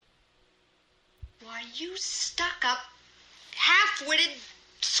you stuck-up, half-witted,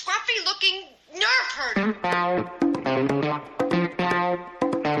 scruffy-looking nerve herder?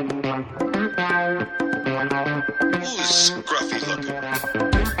 Who's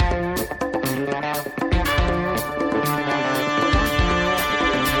scruffy-looking?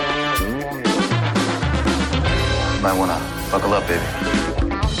 Might wanna buckle up, baby.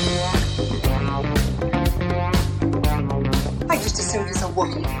 I just assumed it's a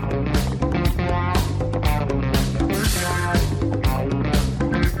Wookiee.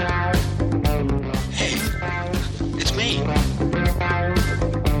 Hey, it's me.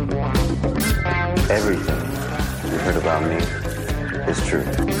 Everything you heard about me is true.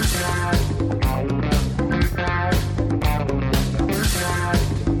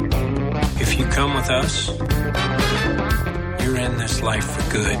 If you come with us, you're in this life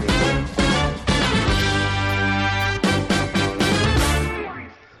for good.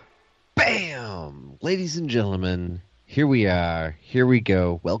 Bam! Ladies and gentlemen, here we are. Here we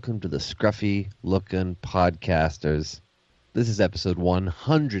go. Welcome to the Scruffy Lookin' Podcasters. This is episode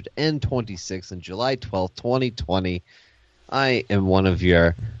 126 on July 12th, 2020. I am one of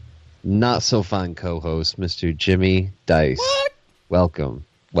your not-so-fun co-hosts, Mr. Jimmy Dice. What? Welcome.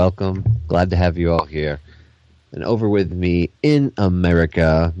 Welcome. Glad to have you all here. And over with me in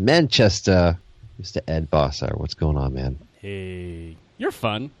America, Manchester, Mr. Ed Bossar. What's going on, man? Hey, you're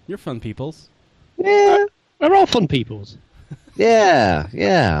fun. You're fun peoples. Yeah. We're all fun peoples. Yeah.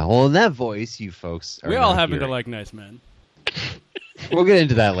 Well, in that voice, you folks are We all not happen to hearing. like nice men. We'll get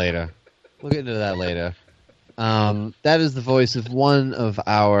into that later. That is the voice of one of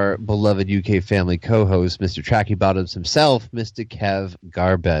our beloved UK family co-hosts, Mr. Tracky Bottoms himself, Mr. Kev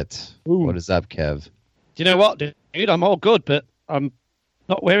Garbett. Ooh. What is up, Kev? Do you know what, dude? I'm all good, but I'm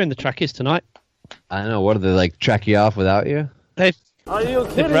not wearing the trackies tonight. I don't know. What, do they like track you off without you? They've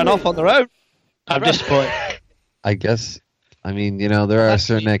run off on their own. I'm disappointed. I guess. I mean, you know, there are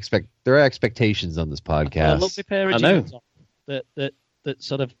certain expectations on this A podcast. lovely pair of I know. jeans on that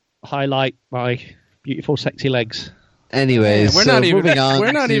sort of highlight my beautiful, sexy legs. Anyways, we're so not even. moving on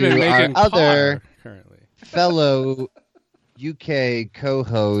We're not to even making our other currently. fellow UK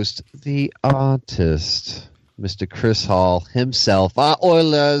co-host, the artist, Mr. Chris Hall himself. Our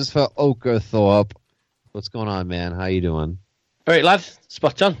Oilers for Okerthorpe. What's going on, man? How you doing? All right, lad.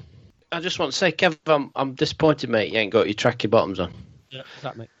 Spot on. I just want to say, Kev, I'm disappointed, mate. You ain't got your tracky bottoms on. Yeah,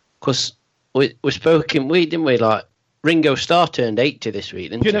 exactly. Because we spoke in week, didn't we? Like, Ringo Starr turned 80 this week,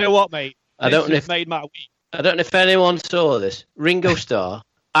 didn't You he? know what, mate? I don't know This if- has made my week. I don't know if anyone saw this. Ringo Starr,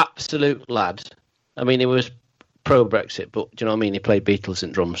 absolute lad. I mean, he was pro-Brexit, but do you know what I mean? He played Beatles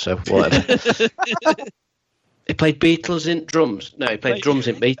in drums, so whatever. He played Beatles in drums. No, he played drums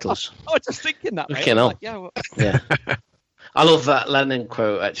in Beatles. I was just thinking that, mate. Fucking I hell. was like, yeah, well- Yeah. I love that Lennon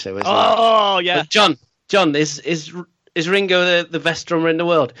quote, actually. Wasn't it? Oh, yeah. But John, is Ringo the best drummer in the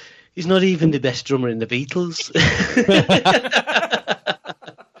world? He's not even the best drummer in the Beatles.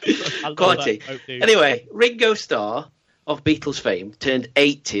 I love Quality. that quote, dude. Anyway, Ringo Starr of Beatles fame turned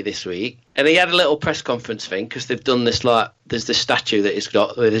 80 this week, and he had a little press conference thing because they've done this, like, there's this statue that he's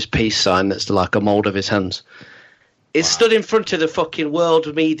got with his peace sign that's like a mould of his hands. It stood in front of the fucking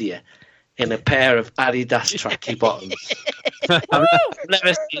world media in a pair of Adidas tracky bottoms. I've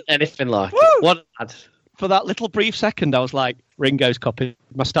never seen anything like it. What a lad. For that little brief second, I was like, Ringo's copied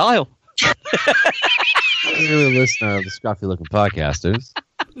my style. You're a listener of the Scruffy Looking Podcasters.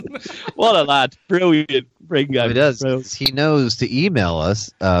 What a lad. Brilliant, Ringo. He does. Brilliant. He knows to email us,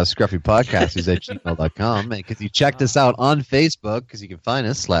 scruffypodcasters@gmail.com. And because you checked us out on Facebook, because you can find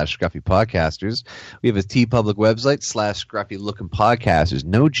us, /scruffypodcasters. We have a TeePublic website, /scruffylookingpodcasters.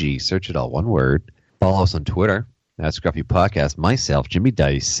 No G, search it all, one word. Follow us on Twitter, at Scruffy Podcast. Myself, Jimmy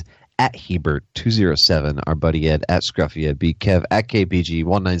Dice, at Hebert207. Our buddy Ed, at Scruffy Ed B. Kev, at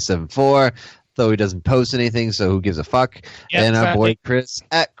KPG1974. Though he doesn't post anything, so who gives a fuck? Yeah, and our boy exactly. Chris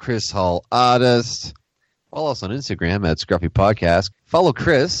at Chris Hall Artist. Follow us on Instagram at Scruffy Podcast. Follow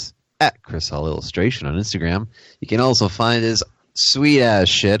Chris at Chris Hall Illustration on Instagram. You can also find his sweet ass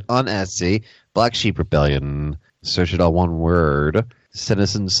shit on Etsy, Black Sheep Rebellion. Search it all one word. Send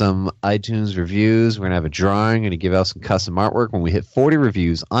us in some iTunes reviews. We're going to have a drawing. We're going to give out some custom artwork when we hit 40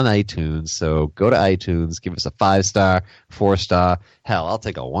 reviews on iTunes. So go to iTunes, give us a 5-star, 4-star. Hell, I'll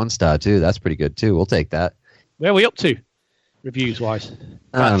take a 1-star too. That's pretty good too. We'll take that. Where are we up to, reviews-wise?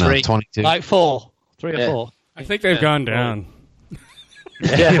 I don't know, Three. 22. Like 4. 3 Yeah. or 4. I think they've gone down.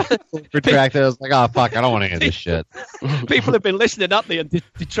 Yeah. Retracted. I was like, oh, fuck, I don't want to hear this shit. People have been listening, haven't they, and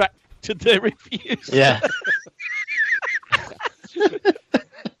detracted their reviews. Yeah.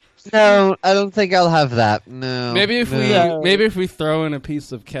 No, I don't think I'll have that. No. Maybe if no. we throw in a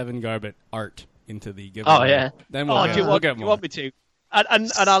piece of Kevin Garbett art into the giveaway. Oh, yeah. Then Oh, we'll do you we'll want, get you more. want me to?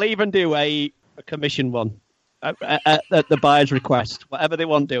 And I'll even do a commission one at the buyer's request. Whatever they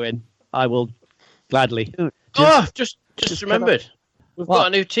want doing, I will gladly. Just remembered. We've got a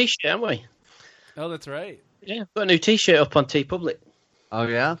new T-shirt, haven't we? Oh, that's right. Yeah, we've got a new T-shirt up on TeePublic. Oh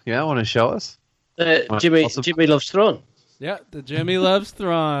yeah, yeah. Want to show us? Jimmy Also- Jimmy Loves Throne. Yeah, the Jimmy Loves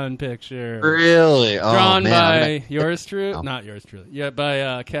Thrawn picture. Really? Oh, Drawn man, by yours truly. Oh. Not yours truly. Yeah, by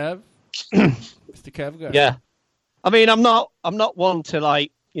Kev. Mr. Kev Guy. Yeah. I mean, I'm not one to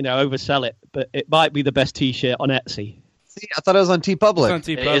oversell it, but it might be the best T-shirt on Etsy. See, I thought it was on It's TeePublic. on It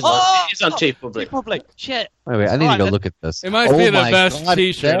TeePublic. is, Oh! it is on TeePublic. TeePublic. Shit. Wait, I need to Alright, go then. look at this. It might Oh be the my best God,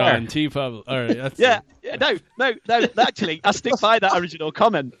 T-shirt there. on TeePublic. All right, that's Yeah. No. Actually, I stick by that original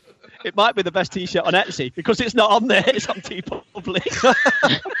comment. It might be the best T-shirt on Etsy because it's not on there. It's on TeePublic.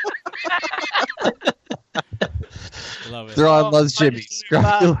 Love it. Thrawn loves I Jimmy. just do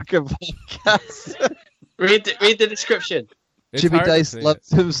that. Scruffy looking podcast. Read the description. It's Jimmy hard to Dice see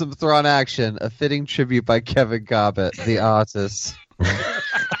loves it. him some Thrawn action. A fitting tribute by Kevin Gobbett, the artist.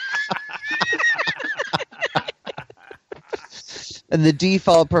 And the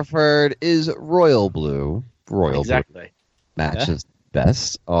default preferred is royal blue. Royal blue Exactly. matches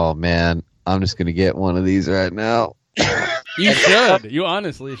best. Oh man, I'm just gonna get one of these right now. You should. You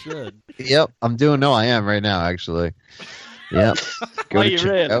honestly should. Yep, I'm doing. No, I am right now actually. Yep. Go Are to you check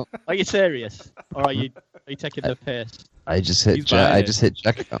really? out. Are you serious? Or are you taking the piss? I just hit. He's buying I it. just hit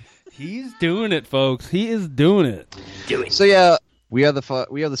checkout. He's doing it, folks. He is doing it. So yeah, we are the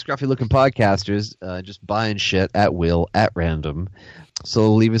scruffy looking podcasters, just buying shit at will, at random.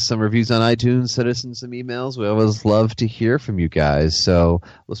 So leave us some reviews on iTunes, send us in some emails. We always love to hear from you guys. So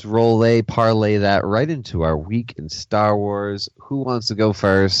let's parlay that right into our week in Star Wars. Who wants to go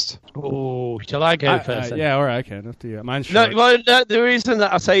first? Oh, shall I go first? then? Yeah, or I can. Up to you. Mine's No, short. well, the reason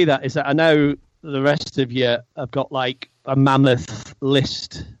that I say that is that I know the rest of you have got like a mammoth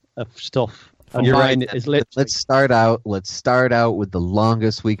list of stuff. And You're mine right. is literally Let's start out with the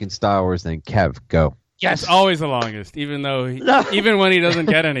longest week in Star Wars. Then Kev, go. It's always the longest, even though No. even when he doesn't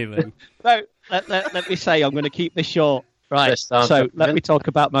get anything. No, let me say I'm going to keep this short. Right. Let's start So up, let then. me talk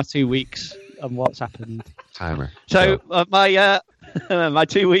about my 2 weeks and what's happened. Timer. So Go. my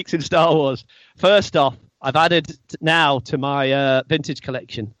 2 weeks in Star Wars. First off, I've added now to my vintage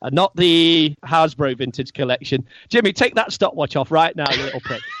collection, and not the Hasbro vintage collection. Jimmy, take that stopwatch off right now, you little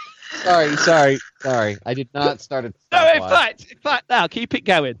prick. Sorry. I did not start it. No, in fact, now keep it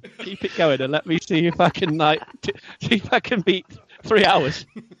going, and let me see if I can see if I can beat 3 hours.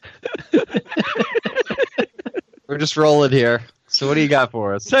 We're just rolling here. So what do you got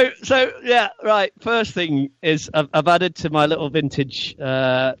for us? So yeah, right. First thing is I've added to my little vintage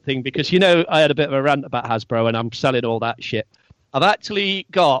thing because I had a bit of a rant about Hasbro and I'm selling all that shit. I've actually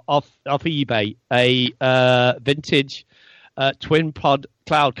got off eBay a vintage twin pod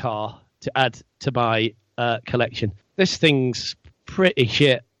cloud car to add to my collection. This thing's pretty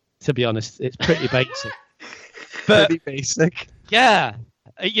shit, to be honest. It's pretty basic. But Pretty basic. yeah,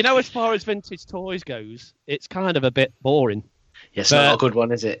 as far as vintage toys goes, it's kind of a bit boring. Yeah, it's not a good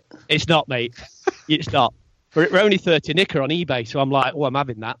one, is it? It's not, mate. It's not. But we're only 30 nicker on eBay, so I'm like, I'm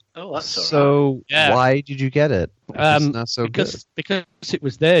having that. Oh, that's all right. So Yeah. why did you get it? It's not so because it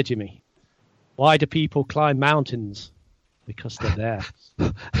was there, Jimmy. Why do people climb mountains? Because they're there.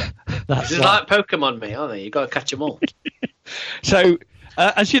 That's It's why. like Pokemon, me, aren't they? You've got to catch them all. So,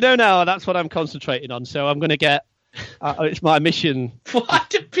 as you know now, that's what I'm concentrating on. So I'm going to get. It's my mission. Why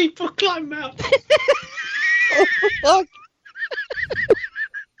do people climb mountains? Fuck.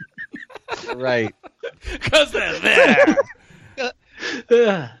 Right. Because they're there.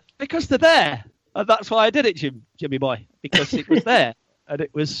 Because they're there. And that's why I did it, Jimmy boy. Because it was there, and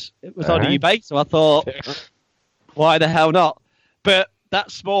it was on Alright. eBay. So I thought, why the hell not? But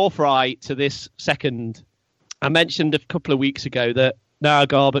that small fry to this second. I mentioned a couple of weeks ago that now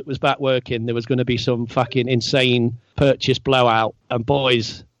Garbett was back working. There was going to be some fucking insane purchase blowout, and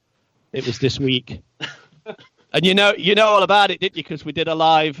boys, it was this week. And you know all about it, didn't you? Because we did a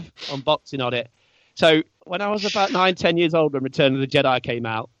live unboxing on it. So when I was about 9-10 years old when Return of the Jedi came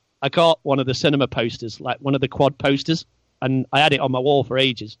out, I got one of the cinema posters, like one of the quad posters, and I had it on my wall for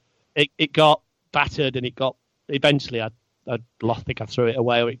ages. It got battered, and eventually I think I threw it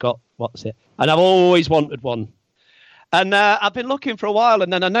away, or it got, and I've always wanted one. And I've been looking for a while,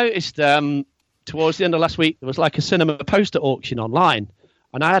 and then I noticed towards the end of last week, there was like a cinema poster auction online.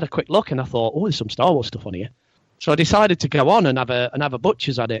 And I had a quick look, and I thought, there's some Star Wars stuff on here. So I decided to go on and have a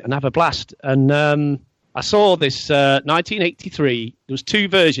butcher's at it and have a blast. And I saw this 1983. There was two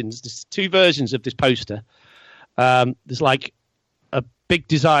versions. There's two versions of this poster. There's like a big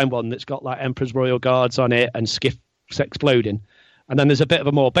design one that's got like Emperor's Royal Guards on it and skiffs exploding. And then there's a bit of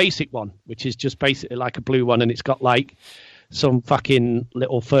a more basic one, which is just basically like a blue one, and it's got like some fucking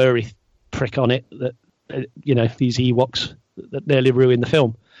little furry prick on it that, these Ewoks that nearly ruined the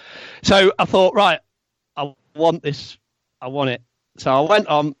film. So I thought, right, I want this. I want it. So I went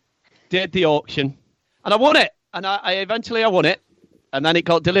on, did the auction, and I won it. And I eventually won it. And then it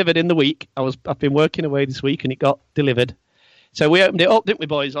got delivered in the week. I've been working away this week, and it got delivered. So we opened it up, didn't we,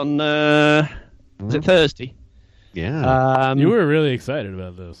 boys, on was it Thursday? Yeah. You were really excited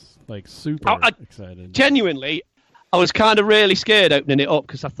about this. Like, super excited. Genuinely, I was kind of really scared opening it up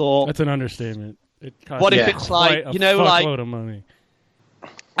because I thought... That's an understatement. What if it's like, fuckload of money.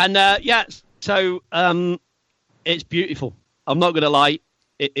 And, so it's beautiful. I'm not going to lie.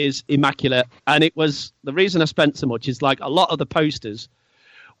 It is immaculate. And it was... The reason I spent so much is, like, a lot of the posters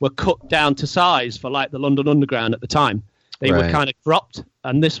were cut down to size for, like, the London Underground at the time. They were kind of cropped.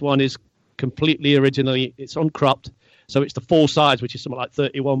 And this one is completely originally... It's uncropped. So it's the full size, which is something like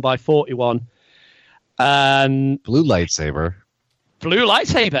 31 by 41. Blue lightsaber,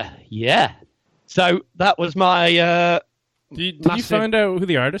 yeah. So that was my. Did you find out who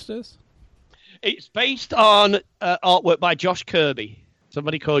the artist is? It's based on artwork by Josh Kirby,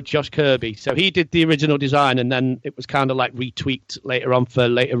 somebody called Josh Kirby. So he did the original design, and then it was kind of like retweaked later on for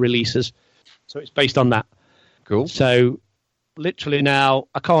later releases. So it's based on that. Cool. So literally now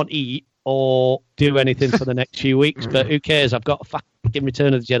I can't eat or do anything for the next few weeks, but who cares? I've got a fucking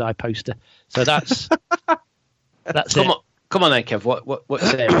Return of the Jedi poster, so that's Come on, then, Kev.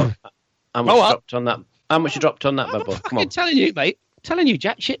 What's it? How much dropped on that? How much you dropped on that, bad boy? Come on. I'm telling you, mate. I'm telling you,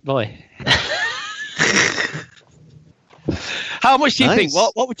 jack shit, boy. How much do you think?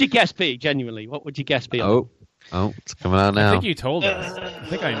 What would your guess be? Genuinely, what would your guess be? Oh, it's coming out now. I think you told us. I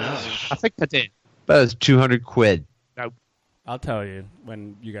think I know. I think I did. That was 200 quid. No. I'll tell you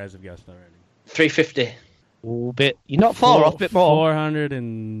when you guys have guessed already. 350. A bit. You're not far off. A bit more. 400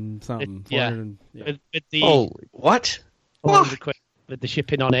 and something. With the holy what? 400 quid with the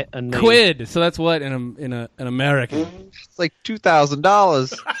shipping on it and quid. So that's what in an American. It's like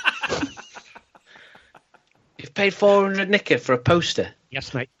 $2,000. You've paid 400 nicker for a poster.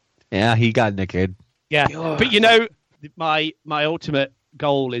 Yes, mate. Yeah, he got naked. Yeah, but my ultimate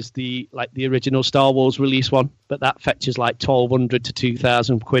goal is the original Star Wars release one, but that fetches like 1,200 to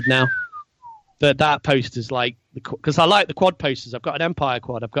 2,000 quid now. But that poster's like, because I like the quad posters. I've got an Empire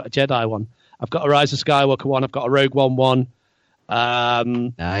quad, I've got a Jedi one, I've got a Rise of Skywalker one, I've got a Rogue One one. Now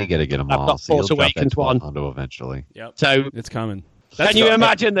you got to get them all. I've got Force Awakens one. Eventually. Yep. So it's coming. Can you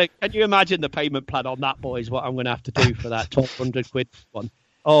imagine the payment plan on that, boys? What I'm going to have to do for that 1,200 quid one?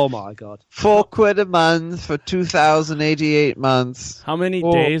 Oh my god! £4 a month for 2,088 months. How many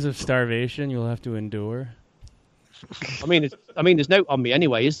days of starvation you'll have to endure? I mean, there's no on me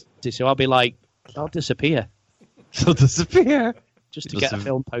anyway, is there? So I'll be like, I'll disappear. She'll disappear just to get a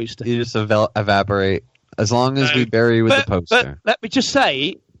film poster. You just evaporate as long as we bury you with the poster. But let me just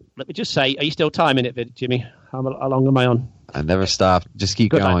say, are you still timing it, Jimmy? How long am I on? I never stopped. Just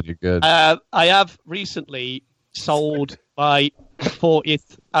keep going. Man. You're good. I have recently sold my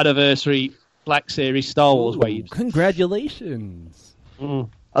 40th anniversary Black Series Star Wars waves. Congratulations! I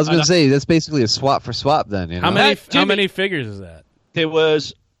was going to say that's basically a swap for swap. Then you know? How many figures is that? There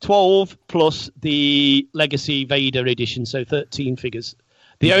was 12 plus the Legacy Vader edition, so 13 figures.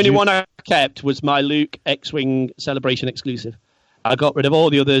 The only one I kept was my Luke X-Wing Celebration exclusive. I got rid of all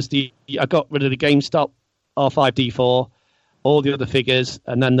the others. I got rid of the GameStop R5D4, all the other figures,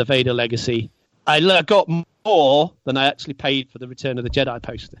 and then the Vader Legacy. I got more than I actually paid for the Return of the Jedi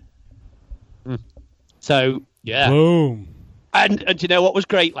poster. So, yeah. Boom. And you know what was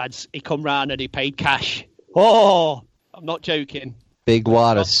great, lads? He come round and he paid cash. Oh, I'm not joking. Big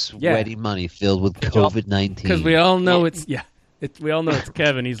wad of sweaty money filled with COVID-19. Because we all know it's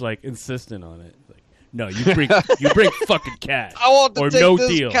Kevin. He's like insistent on it. Like, no, you bring fucking cash. I want to take no this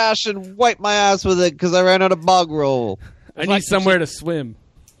deal. cash and wipe my ass with it because I ran out of bug roll. I need somewhere to swim.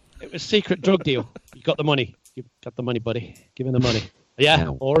 It was a secret drug deal. You got the money. You got the money, buddy. Give me the money. Yeah,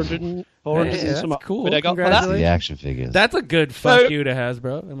 400 and some. Cool. What I got for that? The action figures. That's a good fuck you to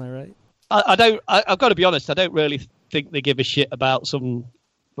Hasbro. Am I right? I've got to be honest. I don't really think they give a shit about some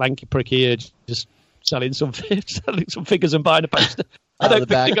lanky prick here just selling some figures and buying a poster. I don't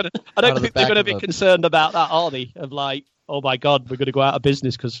think they're going to be concerned about that, are they? Of like, oh my god, we're going to go out of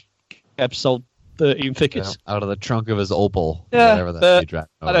business because Kev sold 13 figures out of the trunk of his Opal. Yeah, but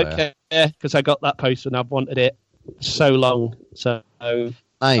I don't care because I got that poster and I've wanted it so long. So nice,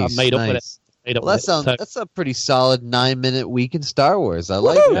 I've made up with it. made up Well, with it. So- that's a pretty solid 9-minute week in Star Wars. I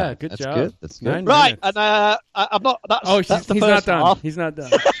like Woo! that. Yeah, good that's job. Good. That's good. 9 Right, minutes. and I'm not. That's the he's first not done. half. He's not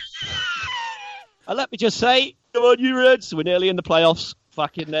done. And let me just say, come on, you Reds, we're nearly in the playoffs.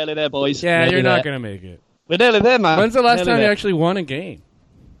 Fucking nearly there, boys. Yeah, Nearly you're not there. going to make it. We're nearly there, man. When's the last Nearly time you there. actually won a game?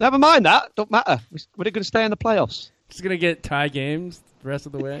 Never mind that. Don't matter. We're going to stay in the playoffs. Just going to get tie games the rest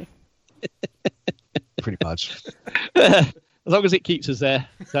of the way? Pretty much. As long as it keeps us there.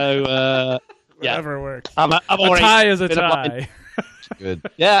 So, yeah. Whatever works. I'm A already tie is a been tie. Good.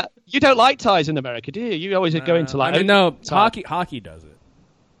 Yeah. You don't like ties in America, do you? You always go into like. I mean, no, tie. hockey does it.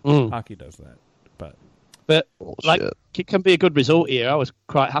 Mm. Hockey does that. But Bullshit. like, it can be a good result here. I was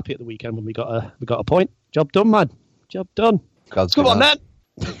quite happy at the weekend when we got a point. Job done, man. Job done. God's Come good on, enough.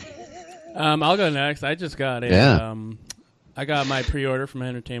 then. I'll go next. I just got a. Yeah. I got my pre-order from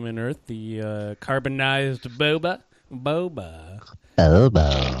Entertainment Earth, the carbonized boba.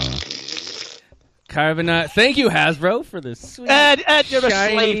 Carbonized. Thank you, Hasbro, for this sweet Ed, you're a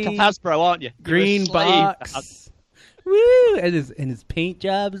shiny slave to Hasbro, aren't you? You're a green slave to box. Woo! And his paint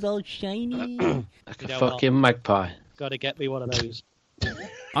job is all shiny. Like You a know fucking magpie. Got to get me one of those.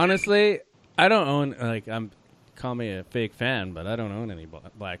 Honestly, I don't own call me a fake fan, but I don't own any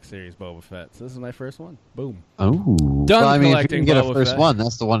Black Series Boba Fett. So this is my first one. Boom. Oh. Done well, I mean, if you collecting can get a Boba first Fett. one,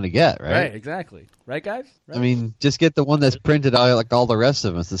 that's the one to get, right? Right, exactly. Right, guys? Right, I mean, just get the one that's printed out like all the rest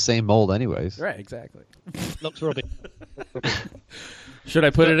of them. It's the same mold anyways. right, exactly. Looks rubbish. Should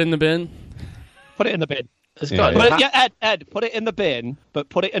I put it in the bin? Put it in the bin. It's Yeah, got yeah. Put it, Ed, put it in the bin, but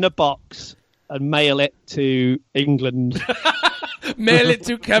put it in a box and mail it to England. Mail it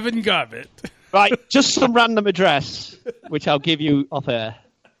to Kevin Garbutt. Right, just some random address, which I'll give you off air.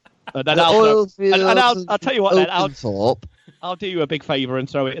 And then I'll tell you what, then I'll do you a big favour and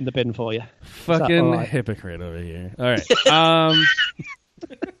throw it in the bin for you. Fucking all right? hypocrite over here. All right.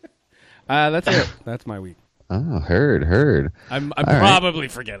 That's it. That's my week. Oh, heard. I'm All right. probably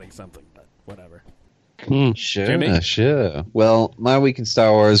forgetting something, but whatever. Sure, Jimmy? sure. Well, my week in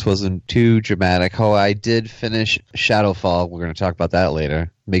Star Wars wasn't too dramatic. Oh, I did finish Shadowfall. We're going to talk about that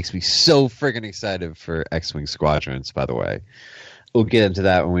later. Makes me so friggin' excited for X-Wing Squadrons, by the way. We'll get into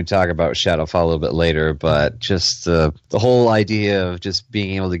that when we talk about Shadowfall a little bit later, but just the whole idea of just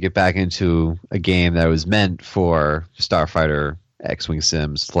being able to get back into a game that was meant for Starfighter, X-Wing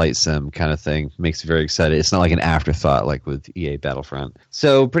sims, flight sim kind of thing makes me very excited. It's not like an afterthought like with EA Battlefront.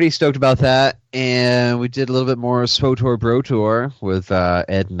 So pretty stoked about that. And we did a little bit more SWTOR Bro Tour with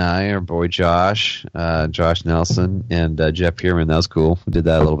Ed and I, our boy Josh Nelson, and Jeff Pierman. That was cool. We did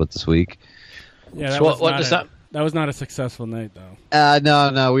that a little bit this week. Yeah, So what does that? That was not a successful night, though.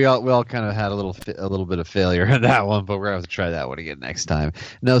 No, we all kind of had a little bit of failure in that one, but we're gonna have to try that one again next time.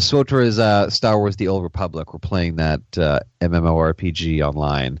 No, SWTOR is Star Wars: The Old Republic. We're playing that MMORPG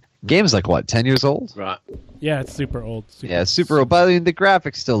online. Game's like what, 10 years old? Right. Yeah, it's super old. Super old. But I mean, the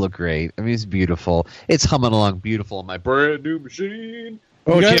graphics still look great. I mean, it's beautiful. It's humming along beautiful on my brand new machine.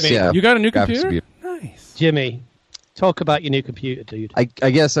 You got, Jimmy. Yeah. you got a new Graphics computer? beautiful. Nice. Jimmy, talk about your new computer, dude. I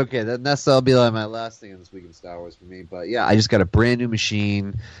guess, okay, that'll be like my last thing in this week in Star Wars for me. But yeah, I just got a brand new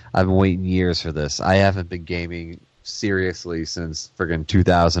machine. I've been waiting years for this. I haven't been gaming seriously since friggin'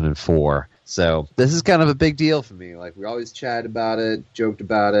 2004. So this is kind of a big deal for me. Like, we always chatted about it, joked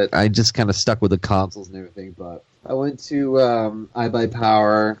about it. I just kind of stuck with the consoles and everything. But I went to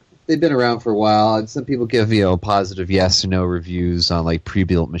iBuyPower. They've been around for a while, and some people give, positive yes or no reviews on, like,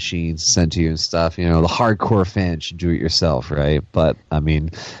 pre-built machines sent to you and stuff. The hardcore fan should do it yourself, right? But, I mean,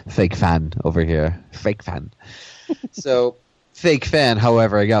 fake fan over here. Fake fan. So, fake fan,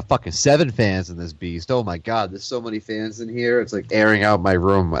 however, I got fucking 7 fans in this beast. Oh my god, there's so many fans in here. It's like airing out my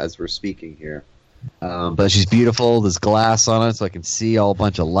room as we're speaking here. But she's beautiful. There's glass on it, so I can see all a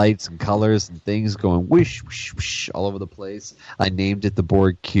bunch of lights and colors and things going whoosh, whoosh, whoosh all over the place. I named it the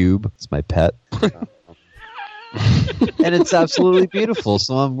Borg Cube. It's my pet. And it's absolutely beautiful.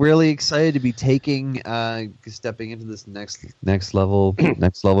 So I'm really excited to be stepping into this next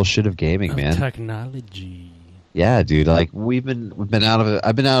level shit of gaming, man. Technology. Yeah, dude. Like we've been out of it.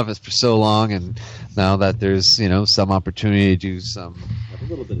 I've been out of it for so long, and now that there's some opportunity to do have a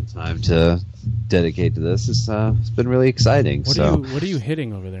little bit of time to dedicate to this, it's been really exciting. What are you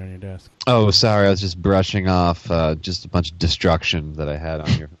hitting over there on your desk? Oh, sorry, I was just brushing off just a bunch of destruction that I had on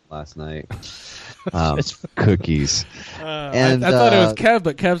here last night. Cookies. And I thought it was Kev,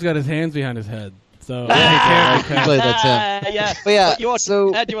 but Kev's got his hands behind his head. So usually that's him. Yeah. But yeah, Ed,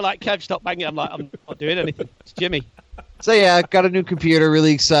 you were like, Kev, stop banging. I'm like, I'm not doing anything. It's Jimmy. So yeah, got a new computer,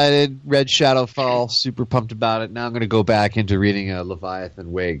 really excited. Read Shadowfall, super pumped about it. Now I'm going to go back into reading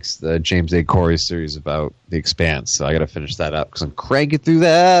Leviathan Wigs, the James A. Corey series about The Expanse. So I got to finish that up because I'm cranking through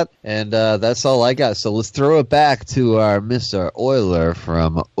that. And that's all I got. So let's throw it back to our Mr. Euler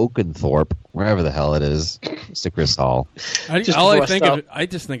from Oakenthorpe, wherever the hell it is, Mr. Chris Hall. I just think of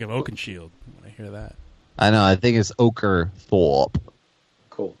Oakenshield when I hear that. I know. I think it's Oakerthorpe.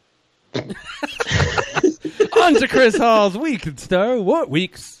 Cool. On to Chris Hall's Week in Star Wars.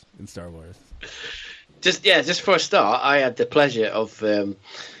 Weeks in Star Wars. Just for a start, I had the pleasure of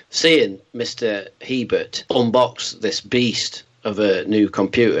seeing Mr. Hebert unbox this beast of a new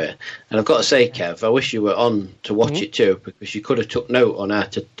computer. And I've got to say, Kev, I wish you were on to watch it too, because you could have took note on how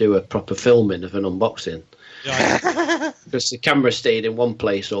to do a proper filming of an unboxing. Yeah. Because the camera stayed in one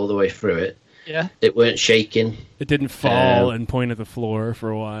place all the way through it. Yeah. It weren't shaking. It didn't fall and point at the floor for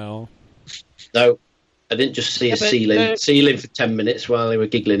a while. No. I didn't just see a ceiling for 10 minutes while they were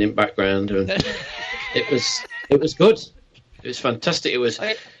giggling in the background. And it was good. It was fantastic. It was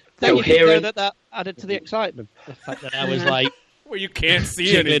coherent. That added to the excitement. The fact that I was like, well, you can't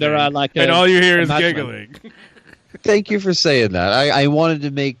see anything, around like and all you hear is giggling. Thank you for saying that. I wanted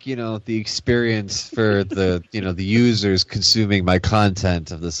to make the experience for the the users consuming my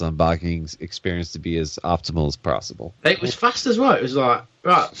content of this unboxing experience to be as optimal as possible. It was fast as well. It was like,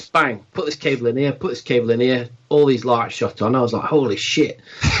 right, bang, put this cable in here, all these lights shot on. I was like, holy shit.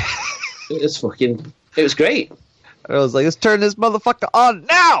 It was great. I was like, let's turn this motherfucker on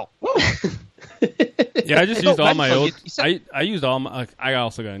now. Yeah, I just used all my old. I used all my. I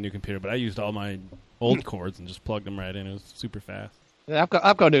also got a new computer, but I used all my old cords and just plugged them right in. It was super fast. Yeah,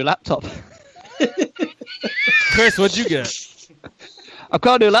 I've got a new laptop. Chris, what'd you get? I've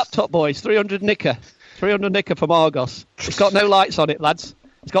got a new laptop, boys. 300 nicker from Argos. It's got no lights on it, lads.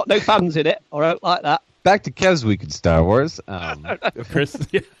 It's got no fans in it, or out like that. Back to Kev's Week in Star Wars. Chris,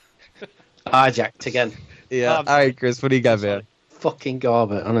 yeah. Hijacked again. Yeah. All right, Chris, what do you got, man? Fucking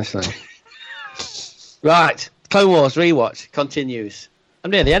garbage, honestly. Right, Clone Wars rewatch continues. I'm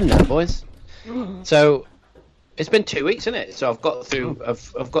near the end now, boys. So it's been 2 weeks, isn't it? So I've got through.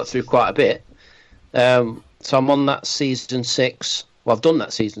 I've got through quite a bit. So I'm on that season 6. Well, I've done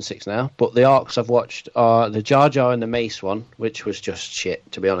that season 6 now. But the arcs I've watched are the Jar Jar and the Mace one, which was just shit,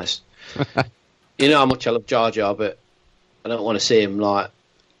 to be honest. You know how much I love Jar Jar, but I don't want to see him like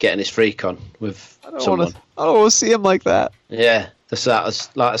getting his freak on with someone. I don't want to see him like that. Yeah, it's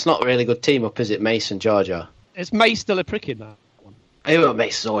not a really good team up, is it? Mace and Jar Jar. Is Mace still a prick in that one? Well,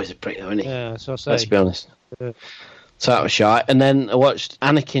 Mace is always a prick, though, isn't he? Yeah, so I say. Let's be honest. Yeah. So that was shy. And then I watched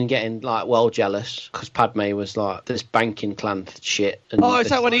Anakin getting like well jealous because Padme was like this banking clan shit. And is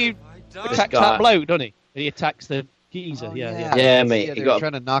that when he attacks that bloke, doesn't he? He attacks the geezer. Yeah, mate. Yeah, he got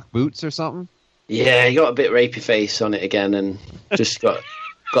trying to knock boots or something. Yeah, he got a bit rapey face on it again, and just got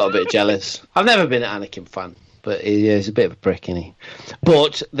a bit jealous. I've never been an Anakin fan, but he's a bit of a prick, isn't he?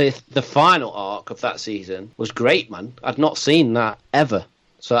 But the final arc of that season was great, man. I'd not seen that ever,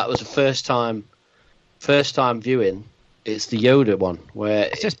 so that was the first time viewing. It's the Yoda one where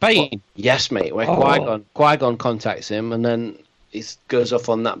it's just Bane. Yes, mate. Where Qui-Gon contacts him, and then he goes off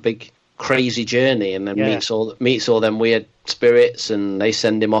on that big crazy journey, and then meets all them weird spirits, and they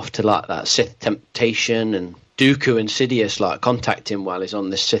send him off to like that Sith temptation, and Dooku and Sidious like contact him while he's on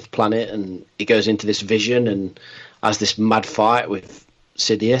this Sith planet, and he goes into this vision and has this mad fight with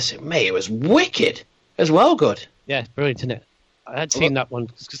Sidious. Mate, it was wicked. It was well good. Yeah, brilliant, isn't it? I had seen that one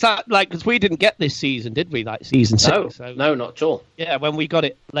because we didn't get this season, did we? Like season 6. No, not at all. Yeah, when we got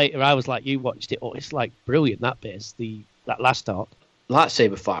it later, I was like, you watched it. Oh, it's like brilliant. That bit is that last arc.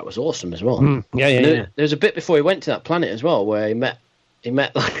 Lightsaber fight was awesome as well. Yeah. There was a bit before he went to that planet as well where he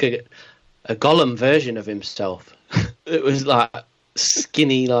met like a Gollum version of himself. It was like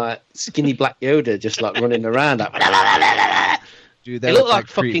skinny Black Yoda just like running around. Dude, it looked like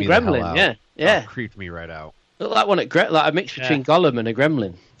fucking gremlin. Yeah. That creeped me right out. Looked like one like a mix between Gollum and a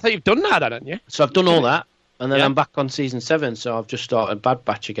gremlin. So you've done that, haven't you? So I've done all that, and then I'm back on season 7. So I've just started Bad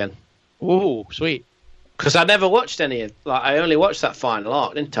Batch again. Oh, sweet. Because I never watched any of, I only watched that final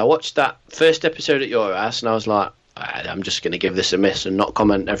arc, didn't I? I watched that first episode at your house, and I was like, I'm just going to give this a miss and not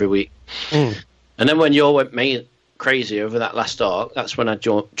comment every week. And then when you all went me crazy over that last arc, that's when I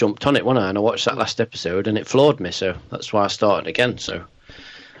jumped on it, wasn't I? And I watched that last episode, and it floored me, so that's why I started again. So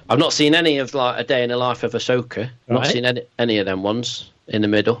I've not seen any of like A Day in the Life of Ahsoka. I've not seen any of them ones in the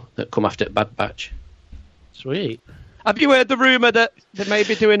middle that come after Bad Batch. Sweet. Have you heard the rumour that they may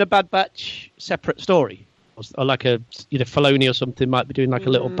be doing a Bad Batch separate story? Or like a, Filoni or something might be doing like a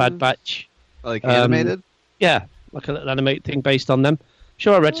little Bad Batch. Like animated? Yeah, like a little animated thing based on them.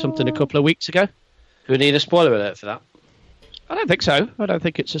 Sure, I read something a couple of weeks ago. Do we need a spoiler alert for that? I don't think so. I don't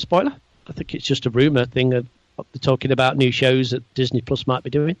think it's a spoiler. I think it's just a rumour thing that they're talking about new shows that Disney Plus might be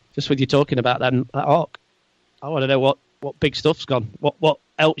doing. Just with you talking about that arc. I want to know what big stuff's gone. What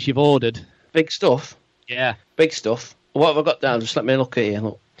else you've ordered. Big stuff. Yeah. Big stuff. What have I got down? Just let me look at you.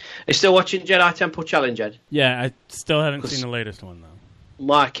 Look. Are you still watching Jedi Temple Challenge, Ed? Yeah, I still haven't seen the latest one, though.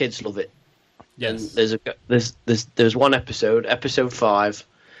 My kids love it. Yes. And there's one episode 5.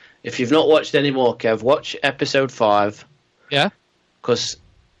 If you've not watched any more, Kev, watch episode 5. Yeah. Because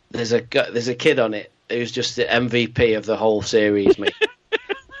there's a kid on it who's just the MVP of the whole series, mate.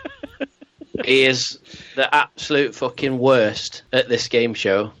 He is the absolute fucking worst at this game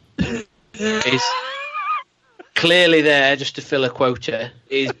show. He's clearly there just to fill a quota.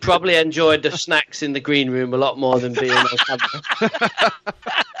 He's probably enjoyed the snacks in the green room a lot more than being on camera.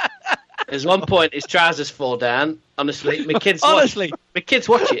 There's one point his trousers fall down. Honestly, my kids watch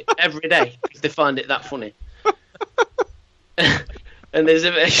it every day if they find it that funny. And there's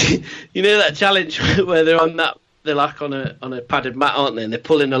that challenge where they're like on a padded mat, aren't they? And they're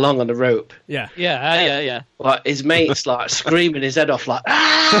pulling along on a rope. Yeah. Yeah. Like his mate's like screaming his head off like,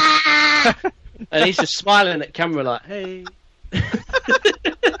 ah! And he's just smiling at camera like, hey.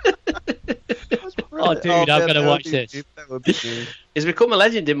 Oh, dude, I'm going to watch this. He's become a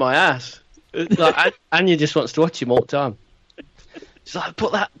legend in my ass. Like, Anya just wants to watch him all the time. She's like,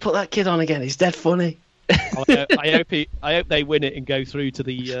 put that kid on again. He's dead funny. I hope they win it and go through to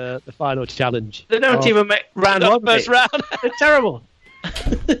the final challenge. They don't even make round one. First round. They're terrible.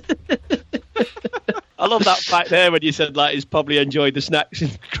 I love that fact there when you said like he's probably enjoyed the snacks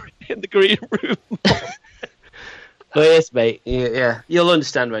in the green room. Well, yes, mate. Yeah, you'll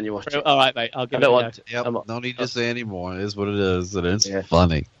understand when you watch it. All right, mate. I'll give it a Yep, no need to say anymore. It is what it is, and it's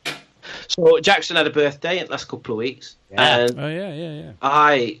funny. So Jackson had a birthday in the last couple of weeks. Yeah.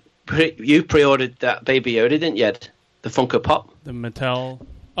 And you pre-ordered that Baby Yoda, didn't you, Ed? The Funko Pop. The Mattel.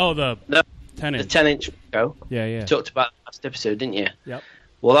 Oh, the 10-inch. The 10-inch Funko. Yeah. You talked about the last episode, didn't you? Yep.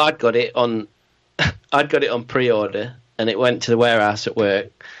 Well, I'd got it on pre-order, and it went to the warehouse at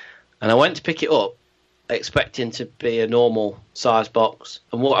work, and I went to pick it up, expecting to be a normal size box,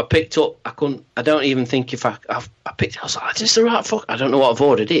 and what I picked up, I don't even think if I picked it, I was like, is this the right fuck? I don't know what I've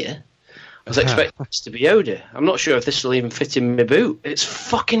ordered here. I was expecting this to be Yoda. I'm not sure if this will even fit in my boot. It's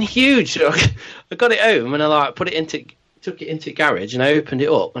fucking huge. So I got it home and I took it into the garage and I opened it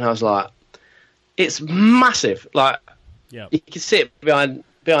up and I was like, it's massive. Like, you can see it behind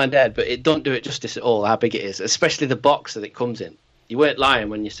Ed, but it don't do it justice at all how big it is, especially the box that it comes in. You weren't lying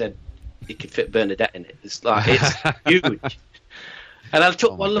when you said you could fit Bernadette in it. It's like, it's huge. And I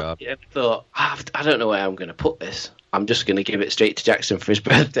took one look at it and thought, I don't know where I'm going to put this. I'm just going to give it straight to Jackson for his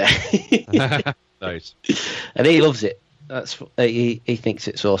birthday. Nice. And he loves it. He thinks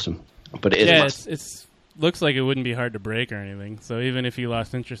it's awesome. But it is massive. It's looks like it wouldn't be hard to break or anything. So even if you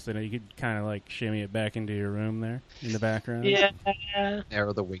lost interest in it, you could kind of like shimmy it back into your room there in the background. Yeah.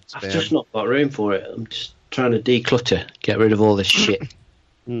 Narrow the wingspan. I've just not got room for it. I'm just trying to declutter, get rid of all this shit.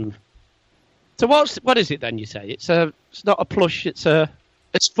 So what is it then? You say it's not a plush. It's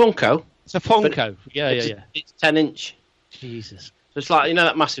Funko. It's a Funko. Yeah. It's 10-inch. Jesus. So it's like,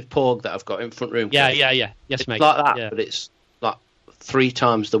 that massive Porg that I've got in front room. Yeah. Yes, it's mate. like that, but it's like 3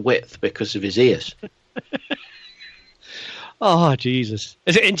 times the width because of his ears. Oh, Jesus.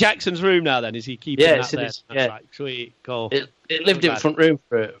 Is it in Jackson's room now then? Is he keeping that there? That's right. Sweet. Cool. It lived in front room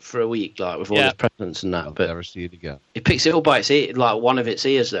for a week, like with all his presents and that. I'll but never see it again. It picks it up by its ear, like one of its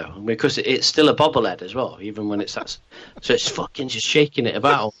ears, though, because it's still a bobblehead as well, even when it's that. So it's fucking just shaking it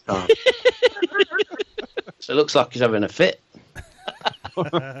about all the time. So it looks like he's having a fit.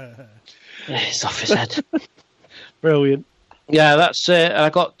 It's off his head. Brilliant. Yeah, that's it.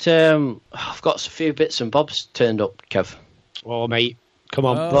 I've got a few bits and bobs turned up, Kev. Oh, mate, come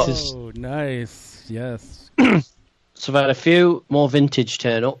on. Oh, nice. Yes. So I've had a few more vintage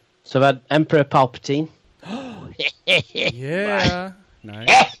turn up. So I've had Emperor Palpatine. Yeah.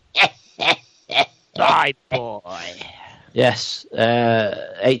 Nice. Right, boy. Yes.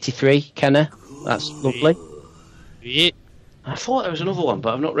 83 Kenner. That's lovely. Yeah. I thought there was another one,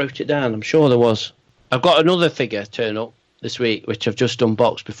 but I've not wrote it down. I'm sure there was. I've got another figure turn up this week, which I've just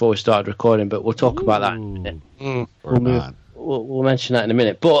unboxed before we started recording, but we'll talk about that in a minute. We'll mention that in a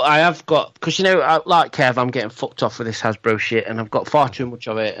minute. But I have got, because like Kev, I'm getting fucked off with this Hasbro shit, and I've got far too much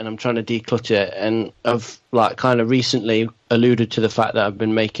of it, and I'm trying to declutter it, and I've kind of recently alluded to the fact that I've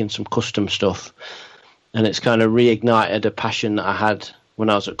been making some custom stuff, and it's kind of reignited a passion that I had when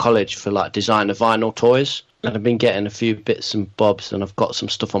I was at college for designer vinyl toys. And I've been getting a few bits and bobs, and I've got some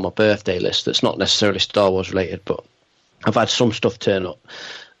stuff on my birthday list that's not necessarily Star Wars related, but I've had some stuff turn up.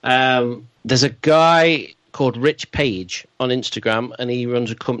 There's a guy called Rich Page on Instagram, and he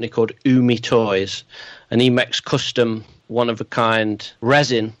runs a company called Umi Toys, and he makes custom one-of-a-kind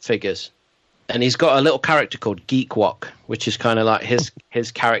resin figures. And he's got a little character called Geekwok, which is kind of like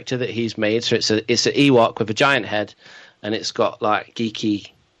his character that he's made. So it's an Ewok with a giant head, and it's got like geeky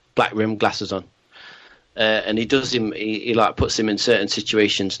black rimmed glasses on. And he does him. He like puts him in certain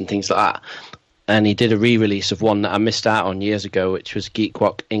situations and things like that. And he did a re-release of one that I missed out on years ago, which was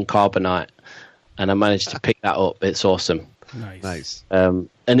Geekwok in Carbonite, and I managed to pick that up. It's awesome. Nice. And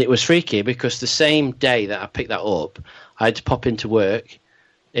it was freaky because the same day that I picked that up, I had to pop into work,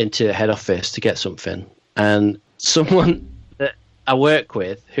 into the head office to get something, and someone that I work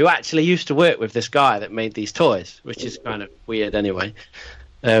with, who actually used to work with this guy that made these toys, which is kind of weird anyway,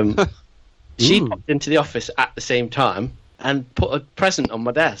 she popped into the office at the same time and put a present on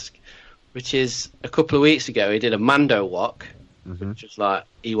my desk, which is a couple of weeks ago he did a Mando walk, which was like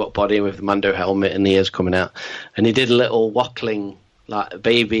Ewok body with the Mando helmet and the ears coming out, and he did a little wackling, like a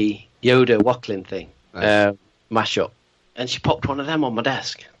baby Yoda wackling thing, mashup. And she popped one of them on my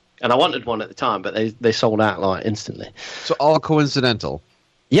desk. And I wanted one at the time, but they sold out like instantly. So all coincidental.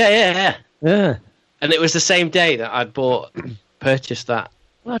 Yeah. And it was the same day that I'd purchased that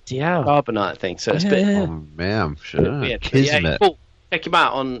Carbonite thing. So it's a bit... Oh, man. Sure. Weird. Kismet. Yeah, cool. Check him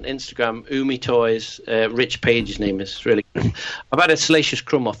out on Instagram, Umi Toys. Rich Page's name is really good. I've had a Salacious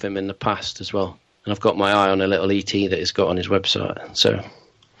Crumb off him in the past as well. And I've got my eye on a little ET that he's got on his website. So...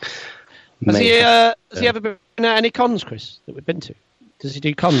 Has he ever been at any cons, Chris, that we've been to? Does he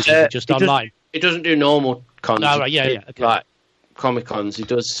do cons or just online? He doesn't do normal cons. Oh, right, yeah. Okay. Like Comic Cons. He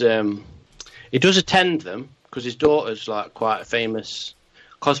does attend them because his daughter's like quite a famous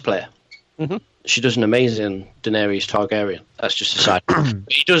cosplayer. Mm-hmm. She does an amazing Daenerys Targaryen. That's just a side.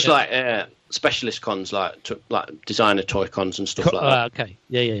 He does like specialist cons, like designer toy cons and stuff like that. Okay.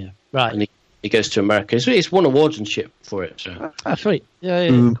 Yeah. Right. And he goes to America. He's won awards and shit for it. So. Sweet.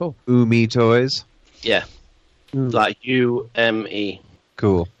 Yeah, cool. Umi Toys. Yeah. Like UME.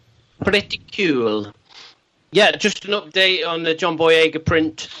 Cool. Pretty cool. Yeah, just an update on the John Boyega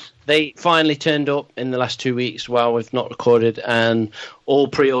print. They finally turned up in the last 2 weeks while we've not recorded, and all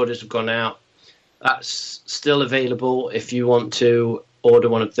pre-orders have gone out. That's still available if you want to order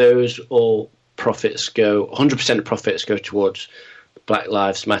one of those. All profits 100% of profits go towards Black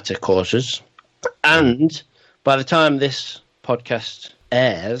Lives Matter causes. And by the time this podcast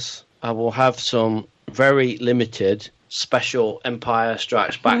airs, I will have some very limited special Empire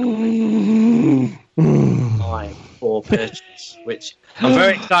Strikes Back for purchase, which I'm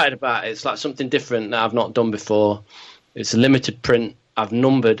very excited about. It's like something different that I've not done before. It's a limited print. I've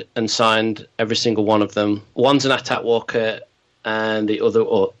numbered and signed every single one of them. One's an Attack Walker and the other,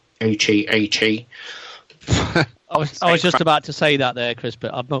 or HE. I was just about to say that there, Chris,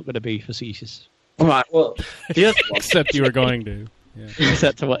 but I'm not going to be facetious. All right, well, the other one. Except you were going to. Yeah.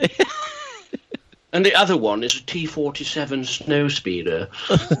 Except to what? And the other one is a T-47 Snowspeeder.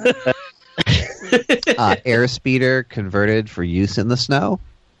 Airspeeder converted for use in the snow?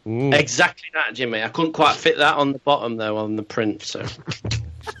 Ooh. Exactly that, Jimmy. I couldn't quite fit that on the bottom, though, on the print. So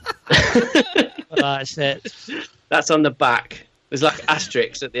That's it. That's on the back. There's like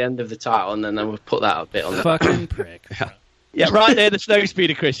asterisks at the end of the title, and then I would put that a bit on the Fucking prick. Yeah, right there, the snow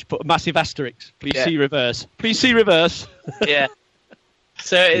speeder, Chris. You put a massive asterisk. Please see reverse. Please see reverse. Yeah.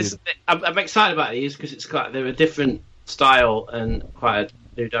 So I'm excited about these because they're a different style and quite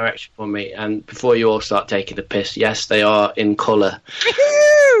a new direction for me. And before you all start taking the piss, yes, they are in colour.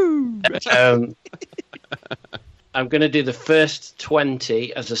 I'm going to do the first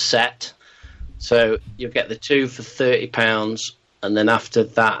 20 as a set. So you'll get the two for £30, and then after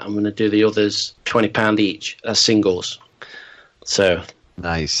that, I'm going to do the others £20 each as singles. So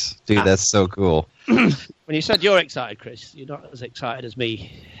nice, dude. That's so cool. When you said you're excited, Chris, you're not as excited as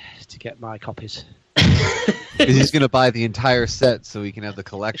me to get my copies. Because he's going to buy the entire set so he can have the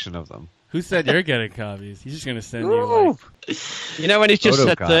collection of them. Who said you're getting copies? He's just going to send you like... You know when he just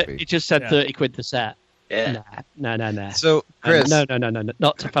said Photocopy. he just said 30 quid the set. Yeah. No. So, Chris, No,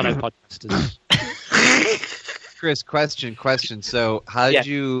 not to fellow podcasters. Chris, question. So, how did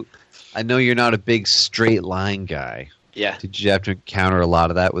you? I know you're not a big straight line guy. Yeah. Did you have to encounter a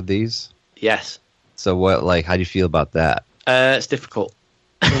lot of that with these? Yes. So, how do you feel about that? It's difficult.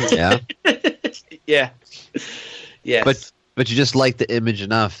 Yeah. Yeah. Yeah. But you just like the image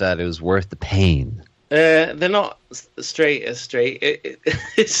enough that it was worth the pain. They're not straight.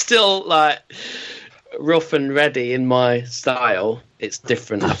 It's still like rough and ready in my style. It's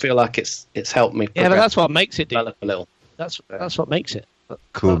different. I feel like it's helped me. Yeah, but that's what makes it. Develop a little. That's what makes it.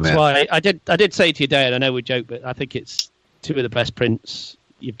 Cool, that's man. why I did say to you, Dan, and I know we joke, but I think it's two of the best prints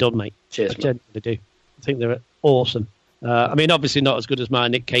you've done, mate. Cheers, I genuinely do. I think they're awesome. I mean, obviously not as good as my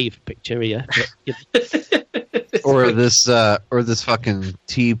Nick Cave picture here. But, or this fucking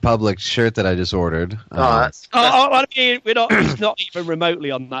T Public shirt that I just ordered. I mean, we're not. It's not even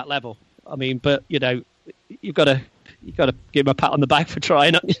remotely on that level. I mean, but you know, you've got to give him a pat on the back for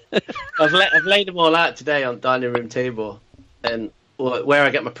trying it. I've laid them all out today on dining room table, and where I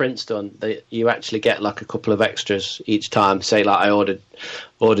get my prints done, you actually get like a couple of extras each time. Say like I ordered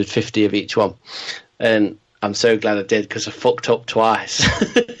 50 of each one, and I'm so glad I did because I fucked up twice.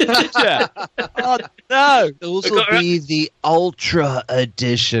 Yeah. Oh no! Those will be the Ultra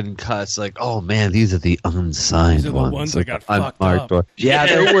Edition cuts. Like, oh man, these are the unsigned These are the ones that like, got fucked unmarked up. Yeah,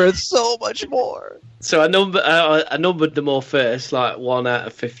 they're worth so much more. So I numbered them all first, like 1 out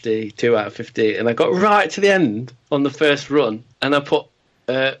of 50, 2 out of 50, and I got right to the end on the first run, and I put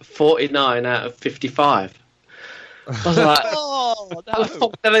 49 out of 55. I was like, Oh, what the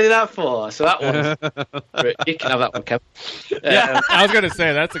fuck did I do that for? So that one, you can have that one, Kev. Yeah, I was gonna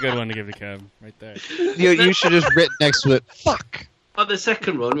say that's a good one to give to Kev right there. You should have written next to it. Fuck. On the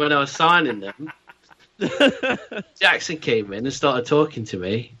second run, when I was signing them, Jackson came in and started talking to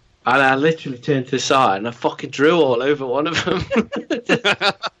me, and I literally turned to the side and I fucking drew all over one of them.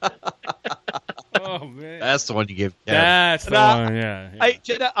 Oh man, That's the one you give. Kev. that's the No. one. Yeah. Hey,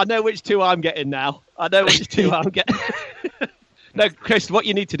 do you know, I know which two I'm getting now. I'm getting. No, Chris, what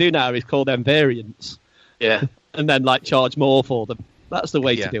you need to do now is call them variants, Yeah. and then like charge more for them. That's the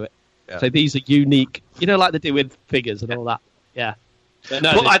way Yeah. to do it. Yeah. So these are unique. You know, like they do with figures and all that. Yeah. But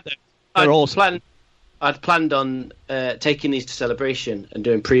no, But they're awesome. I'd planned on taking these to Celebration and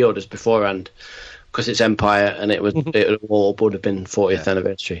doing pre-orders beforehand because it's Empire and it all would have been 40th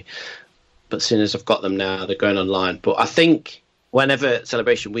anniversary. But as soon as I've got them now, they're going online. But I think whenever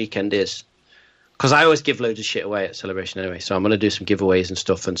Celebration weekend is, because I always give loads of shit away at Celebration anyway, so I'm going to do some giveaways and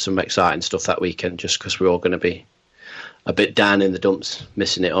stuff and some exciting stuff that weekend just because we're all going to be a bit down in the dumps,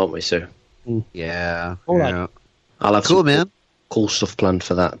 missing it, aren't we? So Yeah. All right. yeah. I'll have Cool, some man. cool stuff planned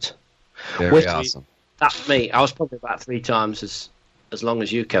for that. Very Which- awesome. That's me. I was probably about 3 times as long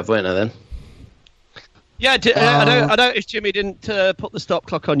as you, Kev, weren't I then? Yeah, I noticed Jimmy didn't put the stop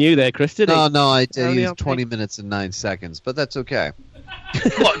clock on you there, Chris, did he? No, I did Early use on 20 minutes and 9 seconds, but that's okay.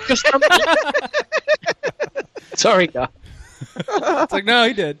 What? Just sorry, guy. It's like no,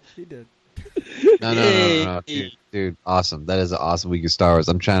 he did. He did. No. Dude, awesome. That is an awesome week of Star Wars.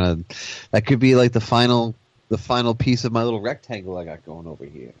 I'm trying to. That could be like the final piece of my little rectangle I got going over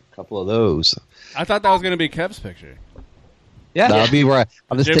here. A couple of those. I thought that was gonna be Kev's picture. Yeah. That'll be where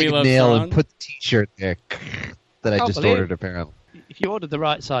I'm just Jimmy take a loves nail Thrawn. and put the T-shirt there that I Can't just believe- ordered. Apparently. If you ordered the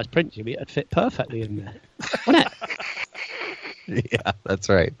right size print, Jimmy, it'd fit perfectly in there. Wouldn't it? Yeah, that's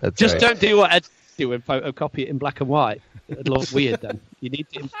right. That's Just right. don't do what Ed do and photocopy it in black and white. It'd look weird then. You need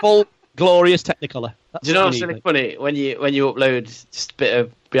it in full, glorious Technicolor. That's Do you know what what's you really need, funny? When you upload, just a bit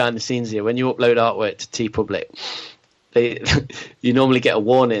of behind the scenes here, when you upload artwork to TeePublic, you normally get a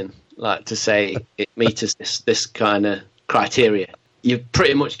warning, like to say it meets this kind of criteria. You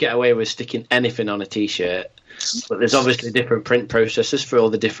pretty much get away with sticking anything on a T-shirt, but there's obviously different print processes for all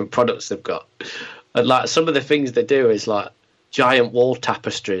the different products they've got. And like some of the things they do is like giant wall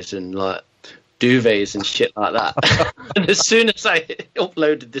tapestries and like duvets and shit like that. And as soon as I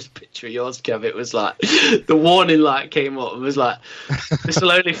uploaded this picture of yours, Kev, it was like the warning light came up and was like, this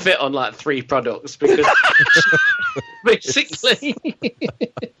will only fit on like 3 products because basically.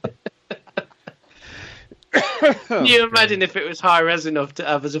 Can you imagine if it was high res enough to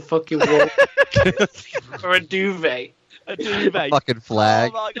have as a fucking wall or a duvet? A duvet. Fucking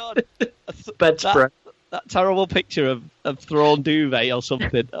flag. Oh my god. Bedspread. That terrible picture of Thrawn duvet or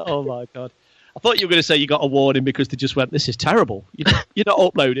something. Oh my god. I thought you were going to say you got a warning because they just went, this is terrible. You're not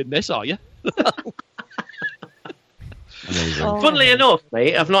uploading this, are you? Amazing. Funnily enough,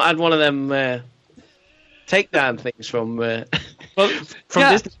 mate, I've not had one of them takedown things from yeah.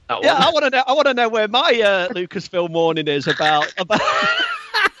 Disney. That Yeah, one. I want to know where my Lucasfilm warning is about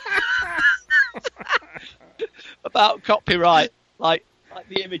about copyright, like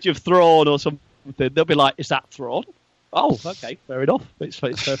the image of Thrawn or something. They'll be like, "Is that Thrawn?" Oh, okay, fair enough. It's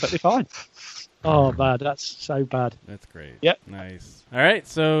perfectly fine. Oh man, that's so bad. That's great. Yep. Nice. All right.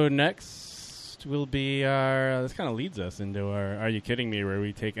 So next will be our. This kind of leads us into our. Are you kidding me? Where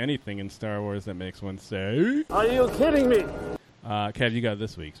we take anything in Star Wars that makes one say. Are you kidding me? Kev, you got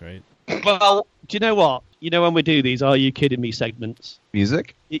this week's right. Well, do you know what? You know when we do these "Are you kidding me" segments,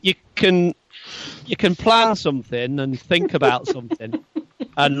 Music? you can plan something and think about something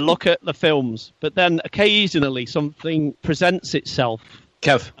and look at the films, but then occasionally something presents itself.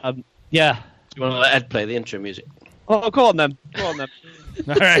 Kev, Yeah. do you want to let Ed play the intro music? Oh, go on then. Go on then.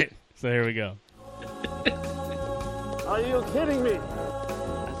 All right. So here we go. Are you kidding me?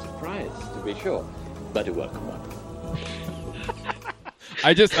 A surprise, to be sure, but a welcome one.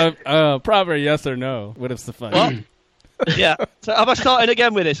 I just proper yes or no would have sufficed. What? Yeah. So am I starting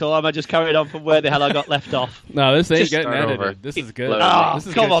again with this, or am I just carrying on from where the hell I got left off? No, this ain't Just getting start edited. over. This is good. Oh, This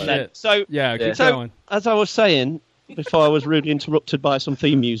is come good on then. shit. So Yeah, keep So, going. as I was saying before, I was rudely interrupted by some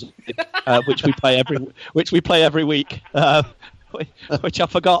theme music, which we play every week, which I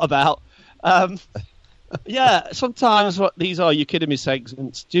forgot about. Yeah, sometimes what these Are You Kidding Me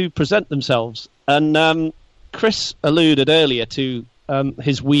segments do present themselves, and Chris alluded earlier to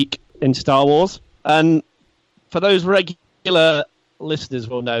his week in Star Wars, and for those regular listeners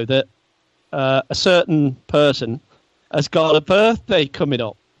will know that a certain person has got a birthday coming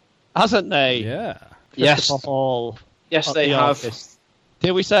up, hasn't they? Yeah. Yes. Christopher Hall. Yes, of they The have. Artist.